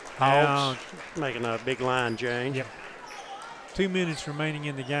 Hobbs making a big line change. Yep. 2 minutes remaining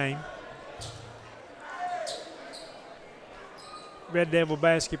in the game. Red Devil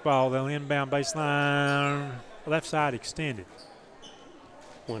basketball. They'll inbound baseline, left side extended.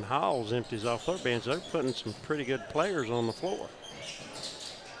 When Hawes empties off their bench, they're putting some pretty good players on the floor.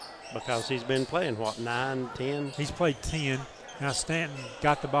 Because he's been playing, what, 9, 10? He's played 10. Now Stanton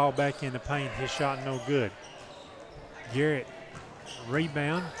got the ball back in the paint. His shot no good. Garrett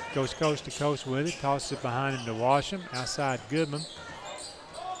rebound, goes coast to coast with it, tosses it behind him to Washam. Outside Goodman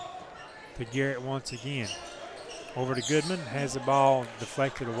to Garrett once again. Over to Goodman, has the ball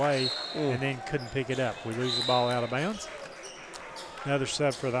deflected away and then couldn't pick it up. We lose the ball out of bounds. Another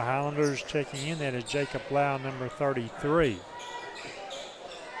sub for the Highlanders checking in. That is Jacob Lau, number 33.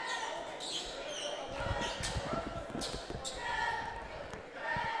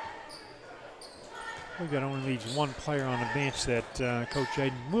 We've got only leaves one player on the bench that Coach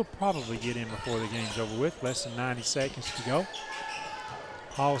Aiden will probably get in before the game's over with. Less than 90 seconds to go.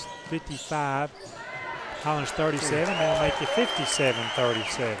 Hall's 55, Highlanders 37. That'll make it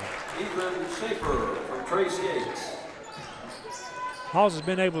 57-37. Ethan Schaefer from Trace Yates. Halls has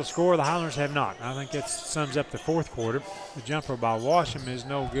been able to score. The Highlanders have not. I think that sums up the fourth quarter. The jumper by Washam is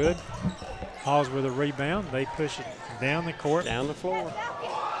no good. Halls with a rebound. They push it down the court. Down the floor.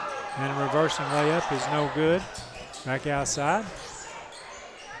 And a reversing layup is no good. Back outside.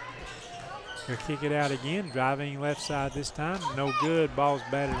 They'll kick it out again. Driving left side this time. No good. Ball's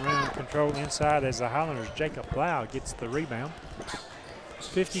batted around. Controlled inside as the Highlanders. Jacob Blau gets the rebound.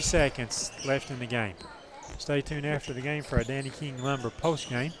 50 seconds left in the game. Stay tuned after the game for a Danny King Lumber post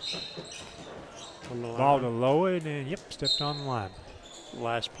game. Ball to Lloyd and stepped on the line.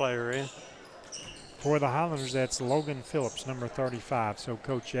 Last player in. For the Highlanders, that's Logan Phillips, number 35. So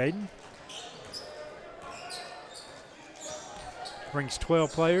Coach Aiden brings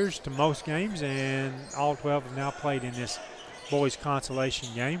 12 players to most games, and all 12 have now played in this boys consolation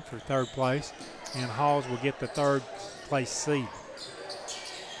game for third place. And Halls will get the third place seed.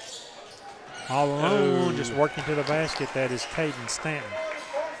 All alone, just working to the basket, that is Caden Stanton.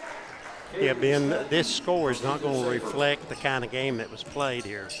 Yeah, Ben, this score is not going to reflect the kind of game that was played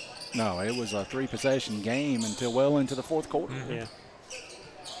here. No, it was a 3-possession game until well into the fourth quarter. Yeah.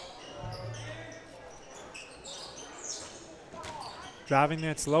 Driving,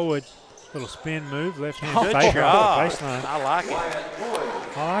 that's Lloyd. Little spin move, left-hand Good fake job. baseline. I like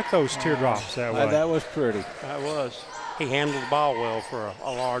it. I like those teardrops that way. That was pretty. That was. He handled the ball well for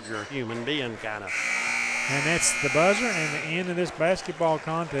a larger human being, kind of. And that's the buzzer and the end of this basketball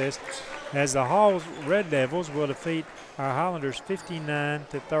contest as the Halls Red Devils will defeat our Highlanders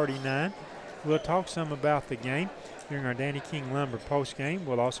 59-39. We'll talk some about the game during our Danny King Lumber post game.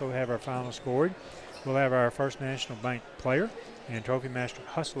 We'll also have our final scored. We'll have our First National Bank player and Trophy Master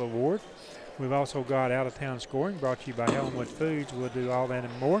Hustle Award. We've also got out-of-town scoring brought to you by Elmwood Foods. We'll do all that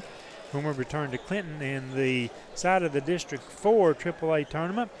and more when we return to Clinton in the side of the District 4 AAA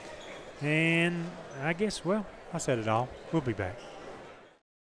tournament. And I guess, well, I said it all. We'll be back.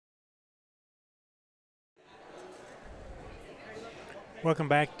 Welcome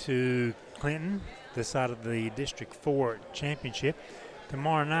back to Clinton, this side of the District 4 Championship.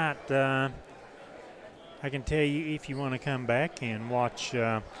 Tomorrow night, I can tell you if you want to come back and watch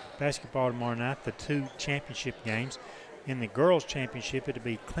basketball tomorrow night, the two championship games. In the girls' championship, it'll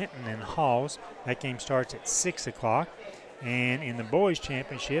be Clinton and Halls. That game starts at 6 o'clock. And in the boys'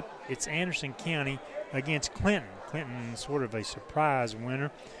 championship, it's Anderson County against Clinton. Clinton sort of a surprise winner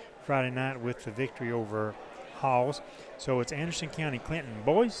Friday night with the victory over Halls. So it's Anderson County Clinton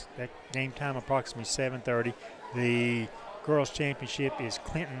boys. That game time approximately 7:30. The girls' championship is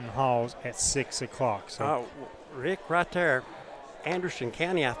Clinton Halls at 6 o'clock. So Rick, right there, Anderson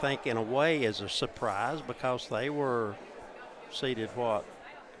County, I think, in a way is a surprise because they were seeded, what,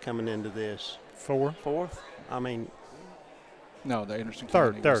 coming into this? Fourth? I mean, no, the Anderson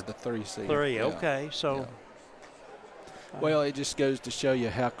County was the 3 seed. 3, yeah. Okay. So. Yeah. Well, it just goes to show you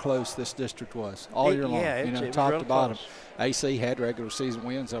how close this district was all year long. Yeah, top to bottom. Close. AC had regular season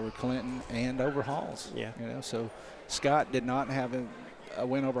wins over Clinton and over Halls. Yeah. So Scott did not have a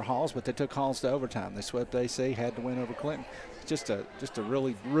win over Halls, but they took Halls to overtime. They swept AC, had to win over Clinton. It's just a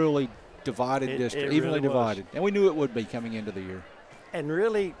really, really divided district, evenly really divided. And we knew it would be coming into the year. And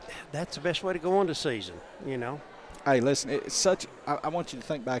really, that's the best way to go into season, you know. Hey, listen, it's such. I want you to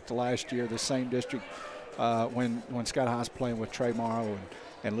think back to last year, the same district. When Scott High's playing with Trey Morrow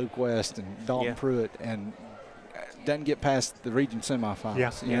and Luke West and Dalton Pruitt and doesn't get past the region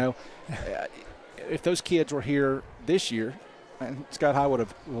semifinals. You know, if those kids were here this year, man, Scott High would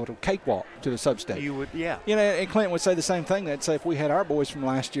have cakewalked to the sub-state. You would, yeah. You know, and Clinton would say the same thing. They'd say if we had our boys from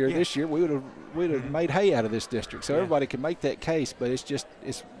last year, this year, we'd have made hay out of this district. So everybody could make that case, but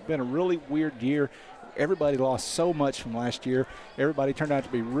it's been a really weird year. Everybody lost so much from last year. Everybody turned out to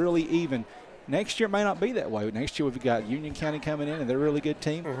be really even. Next year it may not be that way. Next year we've got Union County coming in, and they're a really good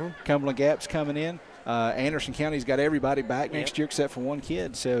team. Cumberland Gap's coming in. Anderson County's got everybody back next year except for one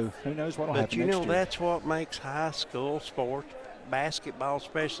kid. So who knows what will happen next year. But you know, that's what makes high school sports, basketball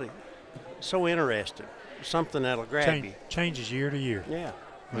especially, so interesting. Something that'll grab you. Changes year to year. Yeah.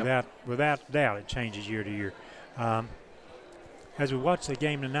 Without doubt, it changes year to year. As we watched the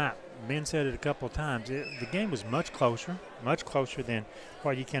game tonight, Ben said it a couple of times, the game was much closer than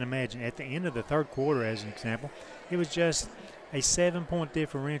what you can imagine. At the end of the third quarter, as an example, it was just a 7-point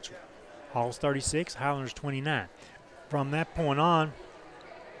differential. Halls 36, Highlanders 29. From that point on,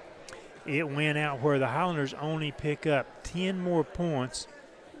 it went out where the Highlanders only pick up 10 more points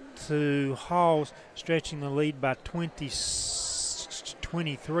to Halls, stretching the lead by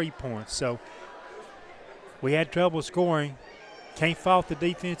 23 points. So we had trouble scoring. Can't fault the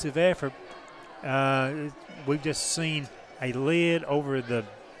defensive effort. We've just seen a lid over the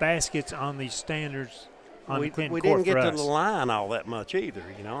baskets on these standards on the Clinton court. We didn't get to the line all that much either,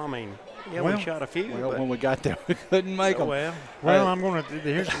 you know. I mean, we shot a few. Well, when we got there, we couldn't make them. Well, I'm going to –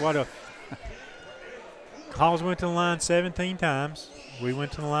 here's what Halls went to the line 17 times. We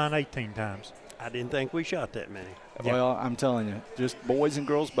went to the line 18 times. I didn't think we shot that many. Well, I'm telling you, just boys and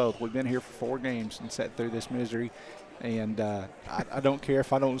girls both. We've been here for 4 games and sat through this misery. And I don't care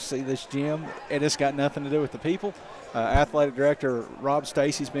if I don't see this gym. And it's got nothing to do with the people. Athletic director Rob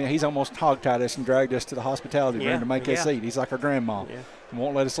Stacy's he's almost hogtied us and dragged us to the hospitality room to make us eat. He's like our grandma and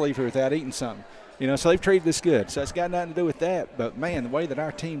won't let us leave here without eating something. You know, so they've treated us good. So it's got nothing to do with that. But, man, the way that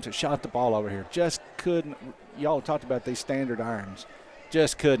our teams have shot the ball over here just couldn't – y'all talked about these standard irons.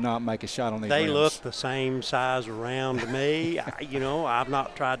 Just could not make a shot on these rims. They look the same size around to me. I've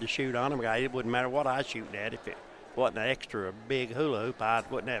not tried to shoot on them. It wouldn't matter what I shoot at. If it wasn't an extra big hula hoop, I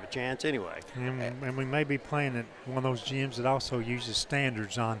wouldn't have a chance anyway. And we may be playing at one of those gyms that also uses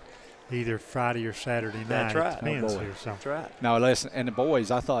standards on either Friday or Saturday night. That's right. Depends here, so. That's right. No, listen, and the boys,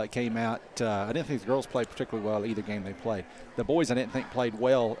 I thought it came out I didn't think the girls played particularly well either game they played. The boys I didn't think played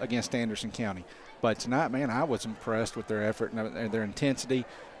well against Anderson County. But tonight, man, I was impressed with their effort and their intensity.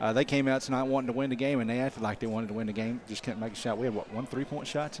 They came out tonight wanting to win the game, and they acted like they wanted to win the game. Just couldn't make a shot. We had, one 3-point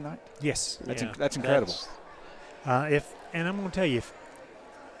shot tonight? Yes. That's incredible. And I'm going to tell you, if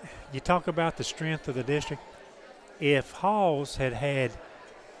you talk about the strength of the district, if Halls had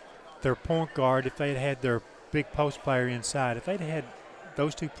their point guard, if they'd had their big post player inside, if they'd had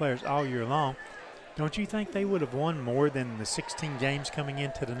those 2 players all year long, don't you think they would have won more than the 16 games coming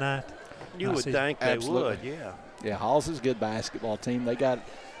into tonight? You would think they would, yeah. Yeah, Halls is a good basketball team. They got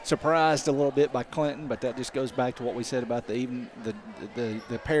surprised a little bit by Clinton, but that just goes back to what we said about the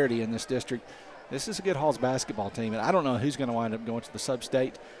parity in this district. This is a good Halls basketball team, and I don't know who's going to wind up going to the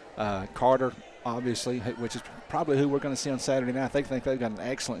sub-state. Carter, obviously, which is probably who we're going to see on Saturday night. They think they've got an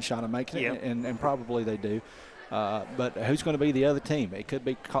excellent shot of making it, and probably they do. But who's going to be the other team? It could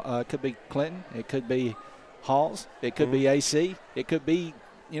be Clinton. It could be Halls. It could be AC. It could be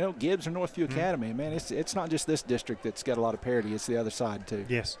Gibbs or Northview Academy. Man, it's not just this district that's got a lot of parity. It's the other side too.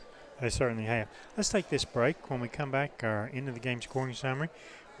 Yes, they certainly have. Let's take this break. When we come back, our end of the game scoring summary.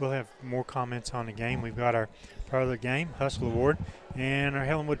 We'll have more comments on the game. We've got our Pro of the Game, Hustle Award, and our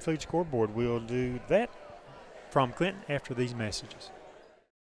Helenwood Food Scoreboard. We'll do that from Clinton after these messages.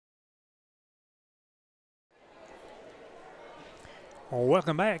 Well,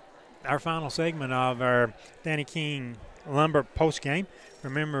 welcome back. Our final segment of our Danny King Lumber post game.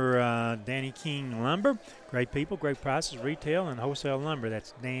 Remember, Danny King Lumber, great people, great prices, retail and wholesale lumber.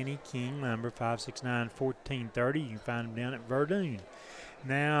 That's Danny King Lumber, 569-1430. You can find them down at Verdun.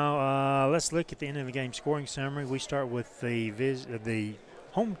 Now, let's look at the end of the game scoring summary. We start with the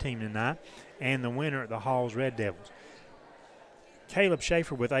home team tonight and the winner, the Halls Red Devils. Caleb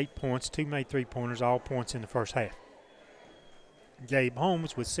Schaefer with 8 points, 2 made 3-pointers, all points in the first half. Gabe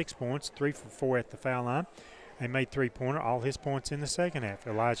Holmes with 6 points, 3 for 4 at the foul line. They made 3-pointer, all his points in the second half.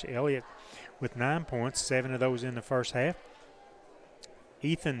 Elijah Elliott with 9 points, 7 of those in the first half.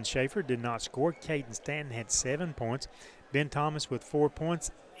 Ethan Schaefer did not score. Caden Stanton had 7 points. Ben Thomas with 4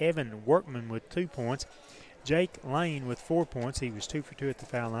 points. Evan Workman with 2 points. Jake Lane with 4 points. He was 2 for 2 at the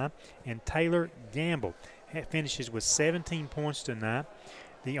foul line. And Taylor Gamble finishes with 17 points tonight.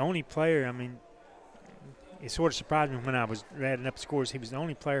 The only player, it sort of surprised me when I was adding up the scores. He was the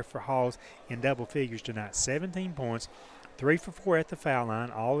only player for Halls in double figures tonight. 17 points, 3 for 4 at the foul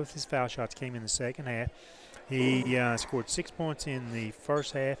line. All of his foul shots came in the second half. He scored 6 points in the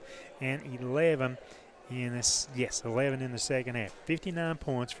first half and 11 in this, 11 in the second half. 59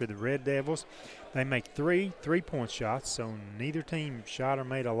 points for the Red Devils. They make 3 3-point shots, so neither team shot or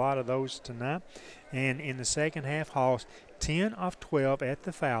made a lot of those tonight. And in the second half, Hawes 10 of 12 at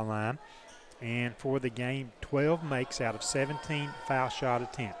the foul line. And for the game, 12 makes out of 17 foul shot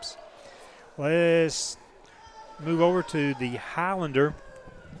attempts. Let's move over to the Highlander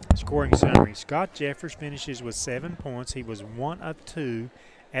scoring summary. Scott Jeffers finishes with 7 points. He was 1 of 2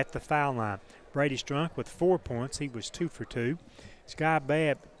 at the foul line. Brady Strunk with 4 points. He was 2 for 2. Sky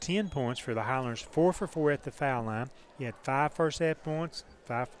Babb, 10 points for the Highlanders, 4 for 4 at the foul line. He had 5 first half points,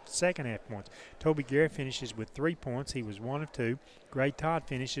 5 second half points. Toby Garrett finishes with 3 points. He was 1 of 2. Gray Todd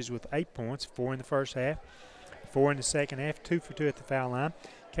finishes with 8 points, 4 in the first half, 4 in the second half, 2 for 2 at the foul line.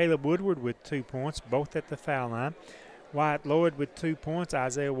 Caleb Woodward with 2 points, both at the foul line. Wyatt Lloyd with 2 points.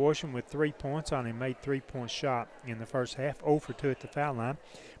 Isaiah Washington with 3 points on a made 3-point shot in the first half, 0 for 2 at the foul line.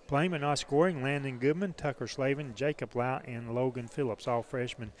 Playing but not scoring, Landon Goodman, Tucker Slavin, Jacob Lau, and Logan Phillips, all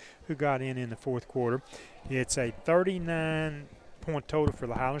freshmen who got in the fourth quarter. It's a 39-point total for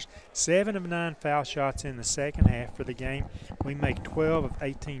the Highlanders. 7 of 9 foul shots in the second half for the game. We make 12 of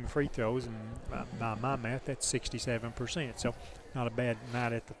 18 free throws, and by my math, that's 67%. So not a bad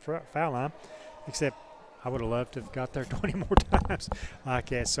night at the foul line, except I would have loved to have got there 20 more times like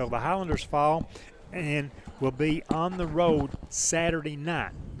that. So the Highlanders fall and will be on the road Saturday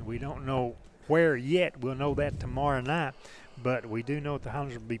night. We don't know where yet. We'll know that tomorrow night. But we do know that the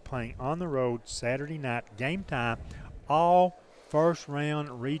Highlanders will be playing on the road Saturday night, game time. All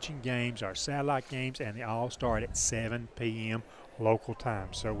first-round region games are satellite games, and they all start at 7 p.m. local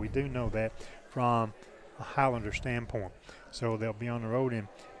time. So we do know that from a Highlander standpoint. So they'll be on the road, and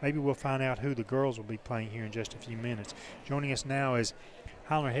maybe we'll find out who the girls will be playing here in just a few minutes. Joining us now is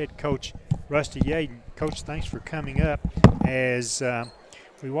Highlander head coach Rusty Yaden. Coach, thanks for coming up as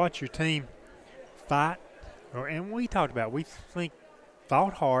we watch your team fight, and we talked about, we think,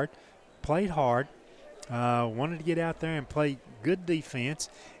 fought hard, played hard, wanted to get out there and play good defense,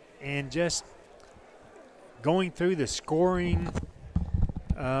 and just going through the scoring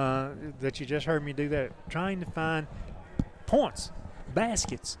that you just heard me do that, trying to find points,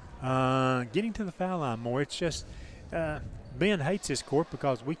 baskets, getting to the foul line more. It's just Ben hates this court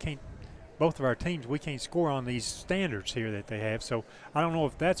because we can't, both of our teams, we can't score on these standards here that they have. So I don't know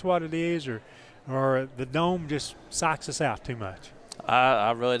if that's what it is, or the dome just psychs us out too much.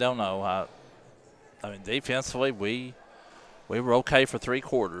 I really don't know. I mean, defensively, we were okay for 3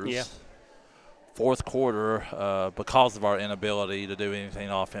 quarters. Yeah. Fourth quarter, because of our inability to do anything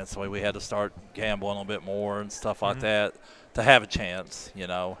offensively, we had to start gambling a little bit more and stuff like that to have a chance, you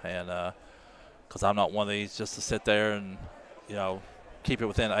know. And because I'm not one of these just to sit there and, you know, keep it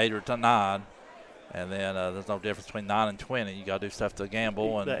within 8 or 9, and then there's no difference between 9 and 20. You got to do stuff to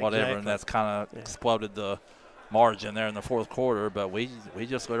gamble and whatever, exactly. And that's kind of exploded the margin there in the fourth quarter. But we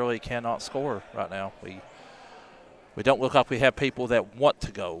just literally cannot score right now. We don't look like we have people that want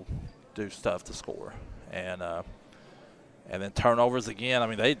to go do stuff to score, and then turnovers again. I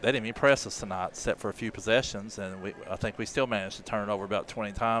mean, they didn't even press us tonight, except for a few possessions, and I think we still managed to turn it over about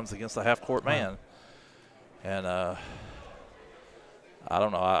 20 times against the half-court man. And I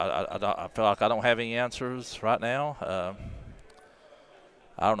don't know. I feel like I don't have any answers right now.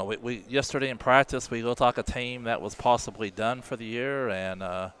 I don't know. We yesterday in practice, we looked like a team that was possibly done for the year, and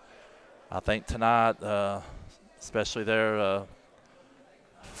I think tonight, especially their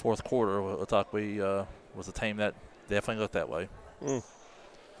fourth quarter, it looked like we was a team that definitely looked that way.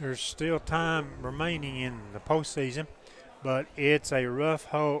 There's still time remaining in the postseason, but it's a rough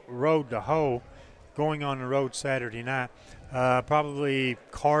road to hoe going on the road Saturday night. Probably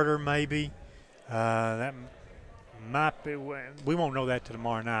Carter, maybe. That might be. We won't know that till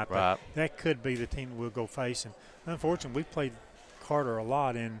tomorrow night. Right. But that could be the team we'll go facing. Unfortunately, we've played Carter a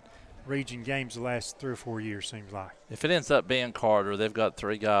lot in region games the last 3 or 4 years, seems like. If it ends up being Carter, they've got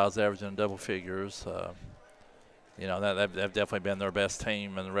 3 guys averaging double figures. You know, they've definitely been their best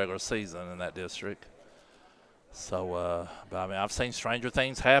team in the regular season in that district. So, but I mean, I've seen stranger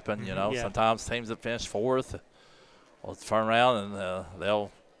things happen. You know, sometimes teams that finish 4th will turn around and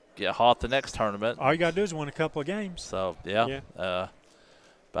they'll get hot the next tournament. All you got to do is win a couple of games. So, but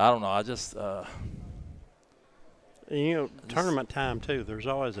I don't know. I just you know, tournament time, too, there's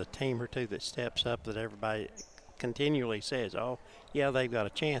always a team or two that steps up that everybody continually says, oh, yeah, they've got a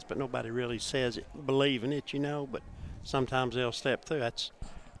chance, but nobody really says it, believe in it, you know. But sometimes they'll step through.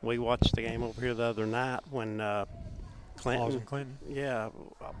 We watched the game over here the other night when Clinton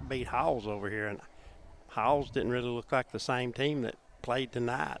beat Howells over here. And Howells didn't really look like the same team that played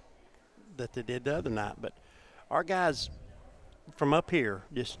tonight that they did the other night. But our guys from up here,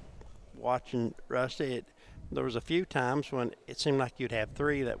 just watching Rusty, there was a few times when it seemed like you'd have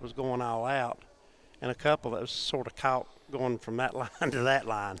 3 that was going all out and a couple that was sort of caught going from that line to that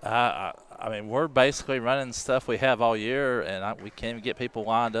line. I mean, we're basically running stuff we have all year, and we can't even get people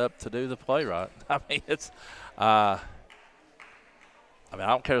lined up to do the play right. I mean, I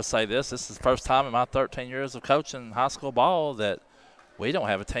don't care to say this. This is the first time in my 13 years of coaching high school ball that we don't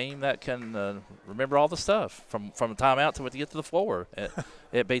have a team that can remember all the stuff from the timeout to get to the floor.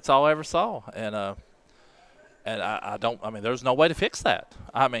 It beats all I ever saw, and I don't. I mean, there's no way to fix that.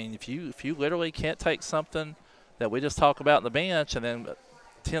 I mean, if you literally can't take something that we just talk about on the bench and then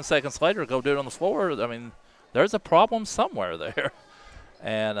 10 seconds later go do it on the floor, I mean, there's a problem somewhere there.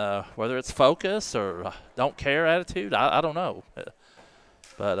 And whether it's focus or don't care attitude, I don't know.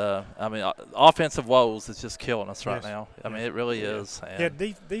 But, I mean, offensive woes is just killing us right now. I mean, it really is. And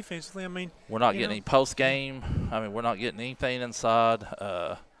defensively, I mean. We're not getting any post-game. I mean, we're not getting anything inside.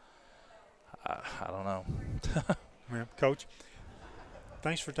 I don't know. Well, Coach,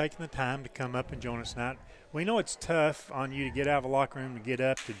 thanks for taking the time to come up and join us tonight. We know it's tough on you to get out of the locker room to get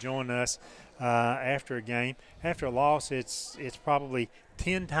up to join us after a game. After a loss, it's probably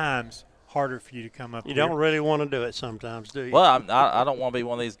 10 times harder for you to come up. You don't really want to do it sometimes, do you? Well, I don't want to be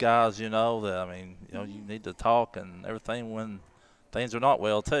one of these guys, that, I mean, you need to talk and everything when things are not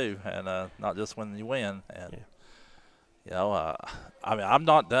well, too, and not just when you win. And, I mean, I'm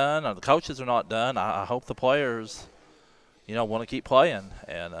not done. The coaches are not done. I hope the players, want to keep playing.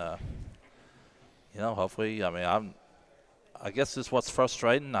 And, hopefully, I mean, I guess this is what's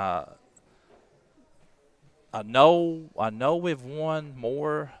frustrating. I know we've won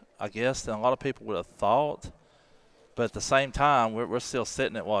more, I guess, than a lot of people would have thought. But at the same time, we're still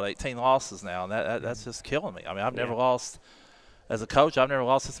sitting at, 18 losses now, and that's just killing me. I mean, I've never lost – as a coach, I've never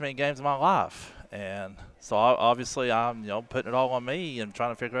lost this many games in my life. And so, obviously, I'm, putting it all on me and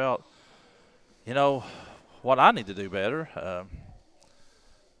trying to figure out, what I need to do better.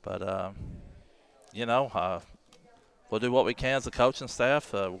 We'll do what we can as a coaching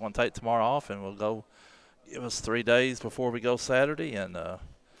staff. We're going to take tomorrow off, and we'll go give us 3 days before we go Saturday. And,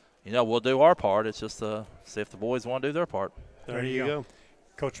 we'll do our part. It's just see if the boys want to do their part. There you go.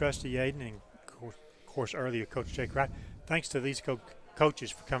 Coach Rusty Yaden and, of course, earlier Coach Jake Wright. Thanks to these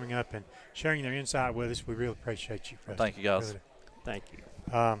coaches for coming up and sharing their insight with us. We really appreciate you, Rusty. Thank you, guys. Really. Thank you.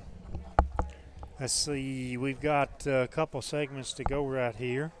 Let's see. We've got a couple segments to go right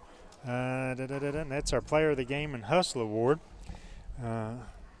here. And that's our Player of the Game and Hustle Award.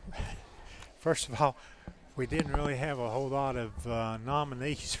 First of all, we didn't really have a whole lot of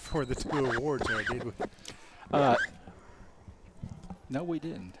nominees for the 2 awards there, did we? No, we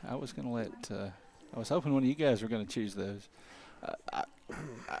didn't. I was going to let I was hoping one of you guys were going to choose those.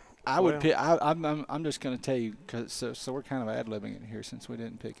 I'm just going to tell you, so we're kind of ad-libbing it here since we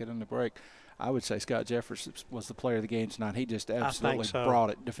didn't pick it on the break. I would say Scott Jeffers was the player of the game tonight. He just absolutely brought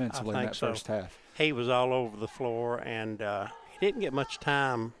it defensively in that first half. He was all over the floor, and he didn't get much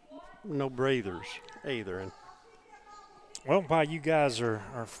time, no breathers either. And well, while you guys are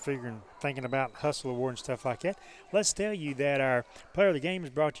thinking about Hustle Award and stuff like that, let's tell you that our Player of the Game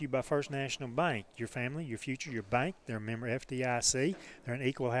is brought to you by First National Bank. Your family, your future, your bank. They're a member FDIC. They're an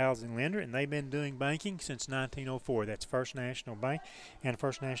equal housing lender, and they've been doing banking since 1904. That's First National Bank. And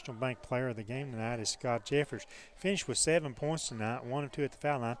First National Bank Player of the Game tonight is Scott Jeffers. Finished with 7 points tonight, 1 of 2 at the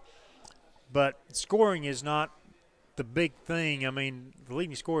foul line. But scoring is not the big thing. I mean, the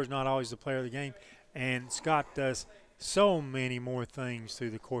leading scorer is not always the Player of the Game, and Scott does so many more things through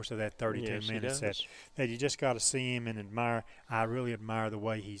the course of that 32 minutes that you just got to see him and admire. I really admire the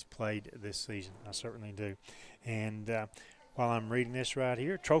way he's played this season. I certainly do. And while I'm reading this right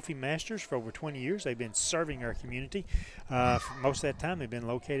here, Trophy Masters for over 20 years. They've been serving our community. For most of that time, they've been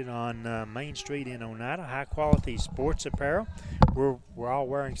located on Main Street in Oneida. High-quality sports apparel. We're all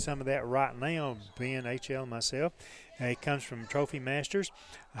wearing some of that right now, Ben, HL, and myself. It comes from Trophy Masters.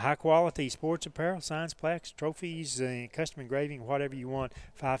 High-quality sports apparel, signs, plaques, trophies, custom engraving, whatever you want,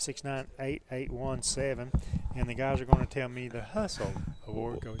 569-8817. And the guys are going to tell me the Hustle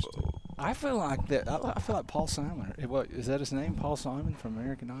Award goes to. I feel like that. I feel like Paul Simon. What is that his name? Paul Simon from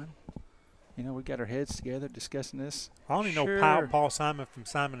American Idol. We got our heads together discussing this. I only know Paul Simon from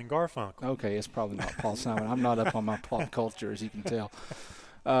Simon and Garfunkel. Okay, it's probably not Paul Simon. I'm not up on my pop culture, as you can tell.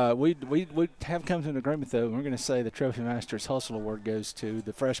 We have come to an agreement, though, and we're going to say the Trophy Masters Hustle Award goes to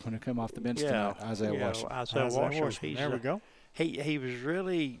the freshman who come off the bench tonight, Isaiah Washington. Isaiah Washington. There we go. He was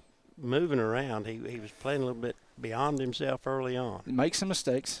really moving around. He was playing a little bit beyond himself early on. He makes some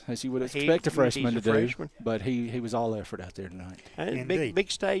mistakes, as you would expect a freshman to do, but he was all effort out there tonight.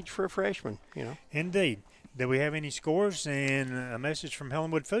 Big stage for a freshman, Indeed. Do we have any scores and a message from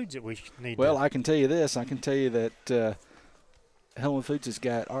Helenwood Foods that we need? Well, I can tell you this. I can tell you that Helenwood Foods has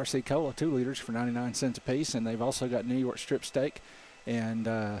got RC Cola 2 liters for 99 cents a piece, and they've also got New York strip steak and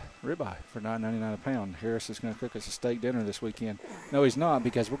ribeye for $9.99 a pound. Harris is going to cook us a steak dinner this weekend. No, he's not,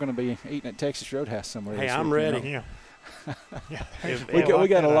 because we're going to be eating at Texas Roadhouse somewhere. Hey, this I'm weekend. ready. Yeah. We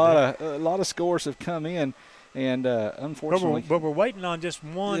got a lot of scores have come in, and unfortunately, but we're waiting on just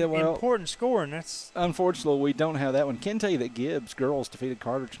one important score, and that's unfortunately we don't have that one. Can tell you that Gibbs girls defeated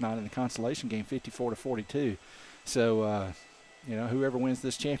Carter tonight in the consolation game, 54-42. So, whoever wins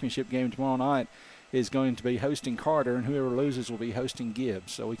this championship game tomorrow night is going to be hosting Carter, and whoever loses will be hosting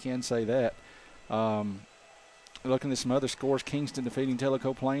Gibbs. So we can say that. Looking at some other scores, Kingston defeating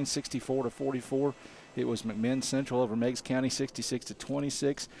Tellico Plains 64-44. It was McMinn Central over Meigs County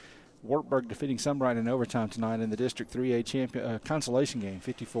 66-26. Wartburg defeating Sunbright in overtime tonight in the District 3A consolation game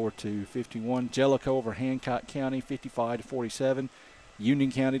 54-51. Jellicoe over Hancock County 55-47.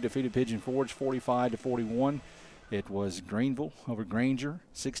 Union County defeated Pigeon Forge 45-41. It was Greenville over Granger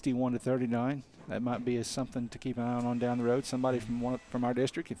 61-39. That might be something to keep an eye on down the road. Somebody from our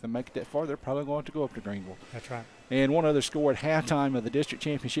district, if they make it that far, they're probably going to go up to Greenville. That's right. And one other score at halftime of the district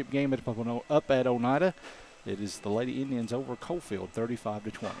championship game up at Oneida. It is the Lady Indians over Coalfield,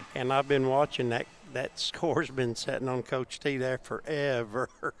 35-20. And I've been watching that. That score's been sitting on Coach T there forever.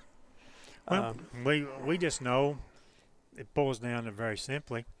 Well, we just know it boils down to very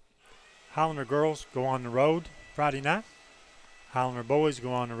simply. Hollander girls go on the road Friday night. Hollander boys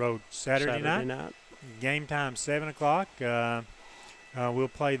go on the road Saturday night. Game time 7 o'clock. We'll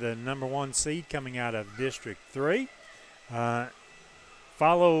play the number 1 seed coming out of District 3.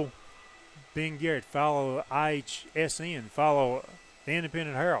 Follow Ben Garrett. Follow IHSN. Follow the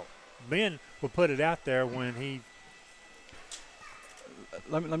Independent Herald. Ben will put it out there when he.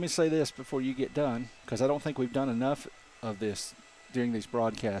 Let me say this before you get done, because I don't think we've done enough of this during these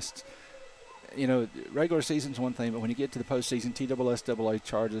broadcasts. Regular season's one thing, but when you get to the postseason, TSSAA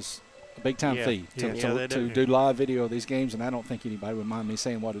charges a big-time fee to do live video of these games, and I don't think anybody would mind me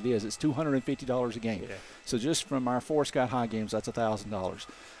saying what it is. It's $250 a game. Yeah. So just from our 4 Scott High games, that's $1,000.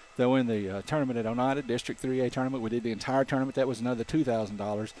 Though in the tournament at Oneida, District 3A tournament, we did the entire tournament. That was another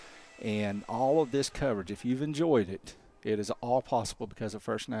 $2,000. And all of this coverage, if you've enjoyed it, it is all possible because of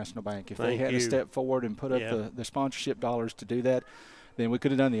First National Bank. If they had to step forward and put up the sponsorship dollars to do that, then we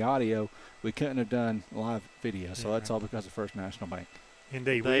could have done the audio. We couldn't have done live video. So that's all because of First National Bank.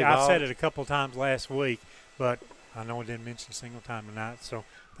 Indeed. I've said it a couple times last week, but I know I didn't mention a single time tonight. So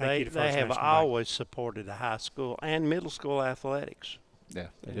thank you to First National Bank. They have always supported the high school and middle school athletics. Yeah,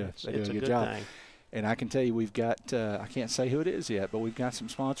 they do. It's They do a a good good job. thing. And I can tell you we've got, I can't say who it is yet, but we've got some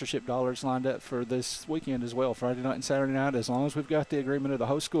sponsorship dollars lined up for this weekend as well, Friday night and Saturday night, as long as we've got the agreement of the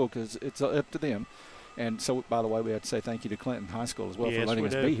host school, because it's up to them. And so, by the way, we have to say thank you to Clinton High School as well for letting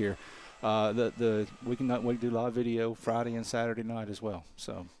us be here. We can do live video Friday and Saturday night as well.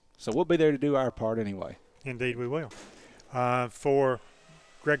 So we'll be there to do our part anyway. Indeed, we will. For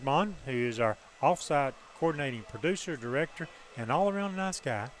Greg Bond, who is our offsite coordinating producer, director, and all-around nice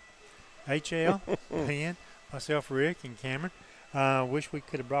guy, HL, Ben, myself, Rick, and Cameron. Wish we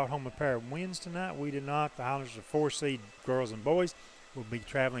could have brought home a pair of wins tonight. We did not. The Highlanders are 4-seed girls and boys. Will be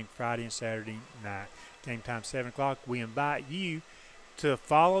traveling Friday and Saturday night. Game time 7 o'clock. We invite you to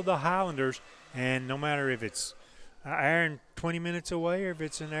follow the Highlanders, and no matter if it's an hour and 20 minutes away or if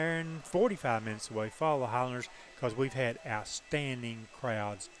it's an hour and 45 minutes away, follow the Highlanders, because we've had outstanding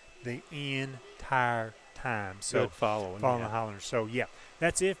crowds the entire time. So following the Highlanders. So yeah,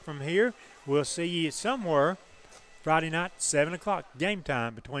 that's it from here. We'll see you somewhere Friday night, 7 o'clock, game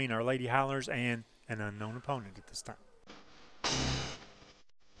time between our Lady Highlanders and an unknown opponent at this time.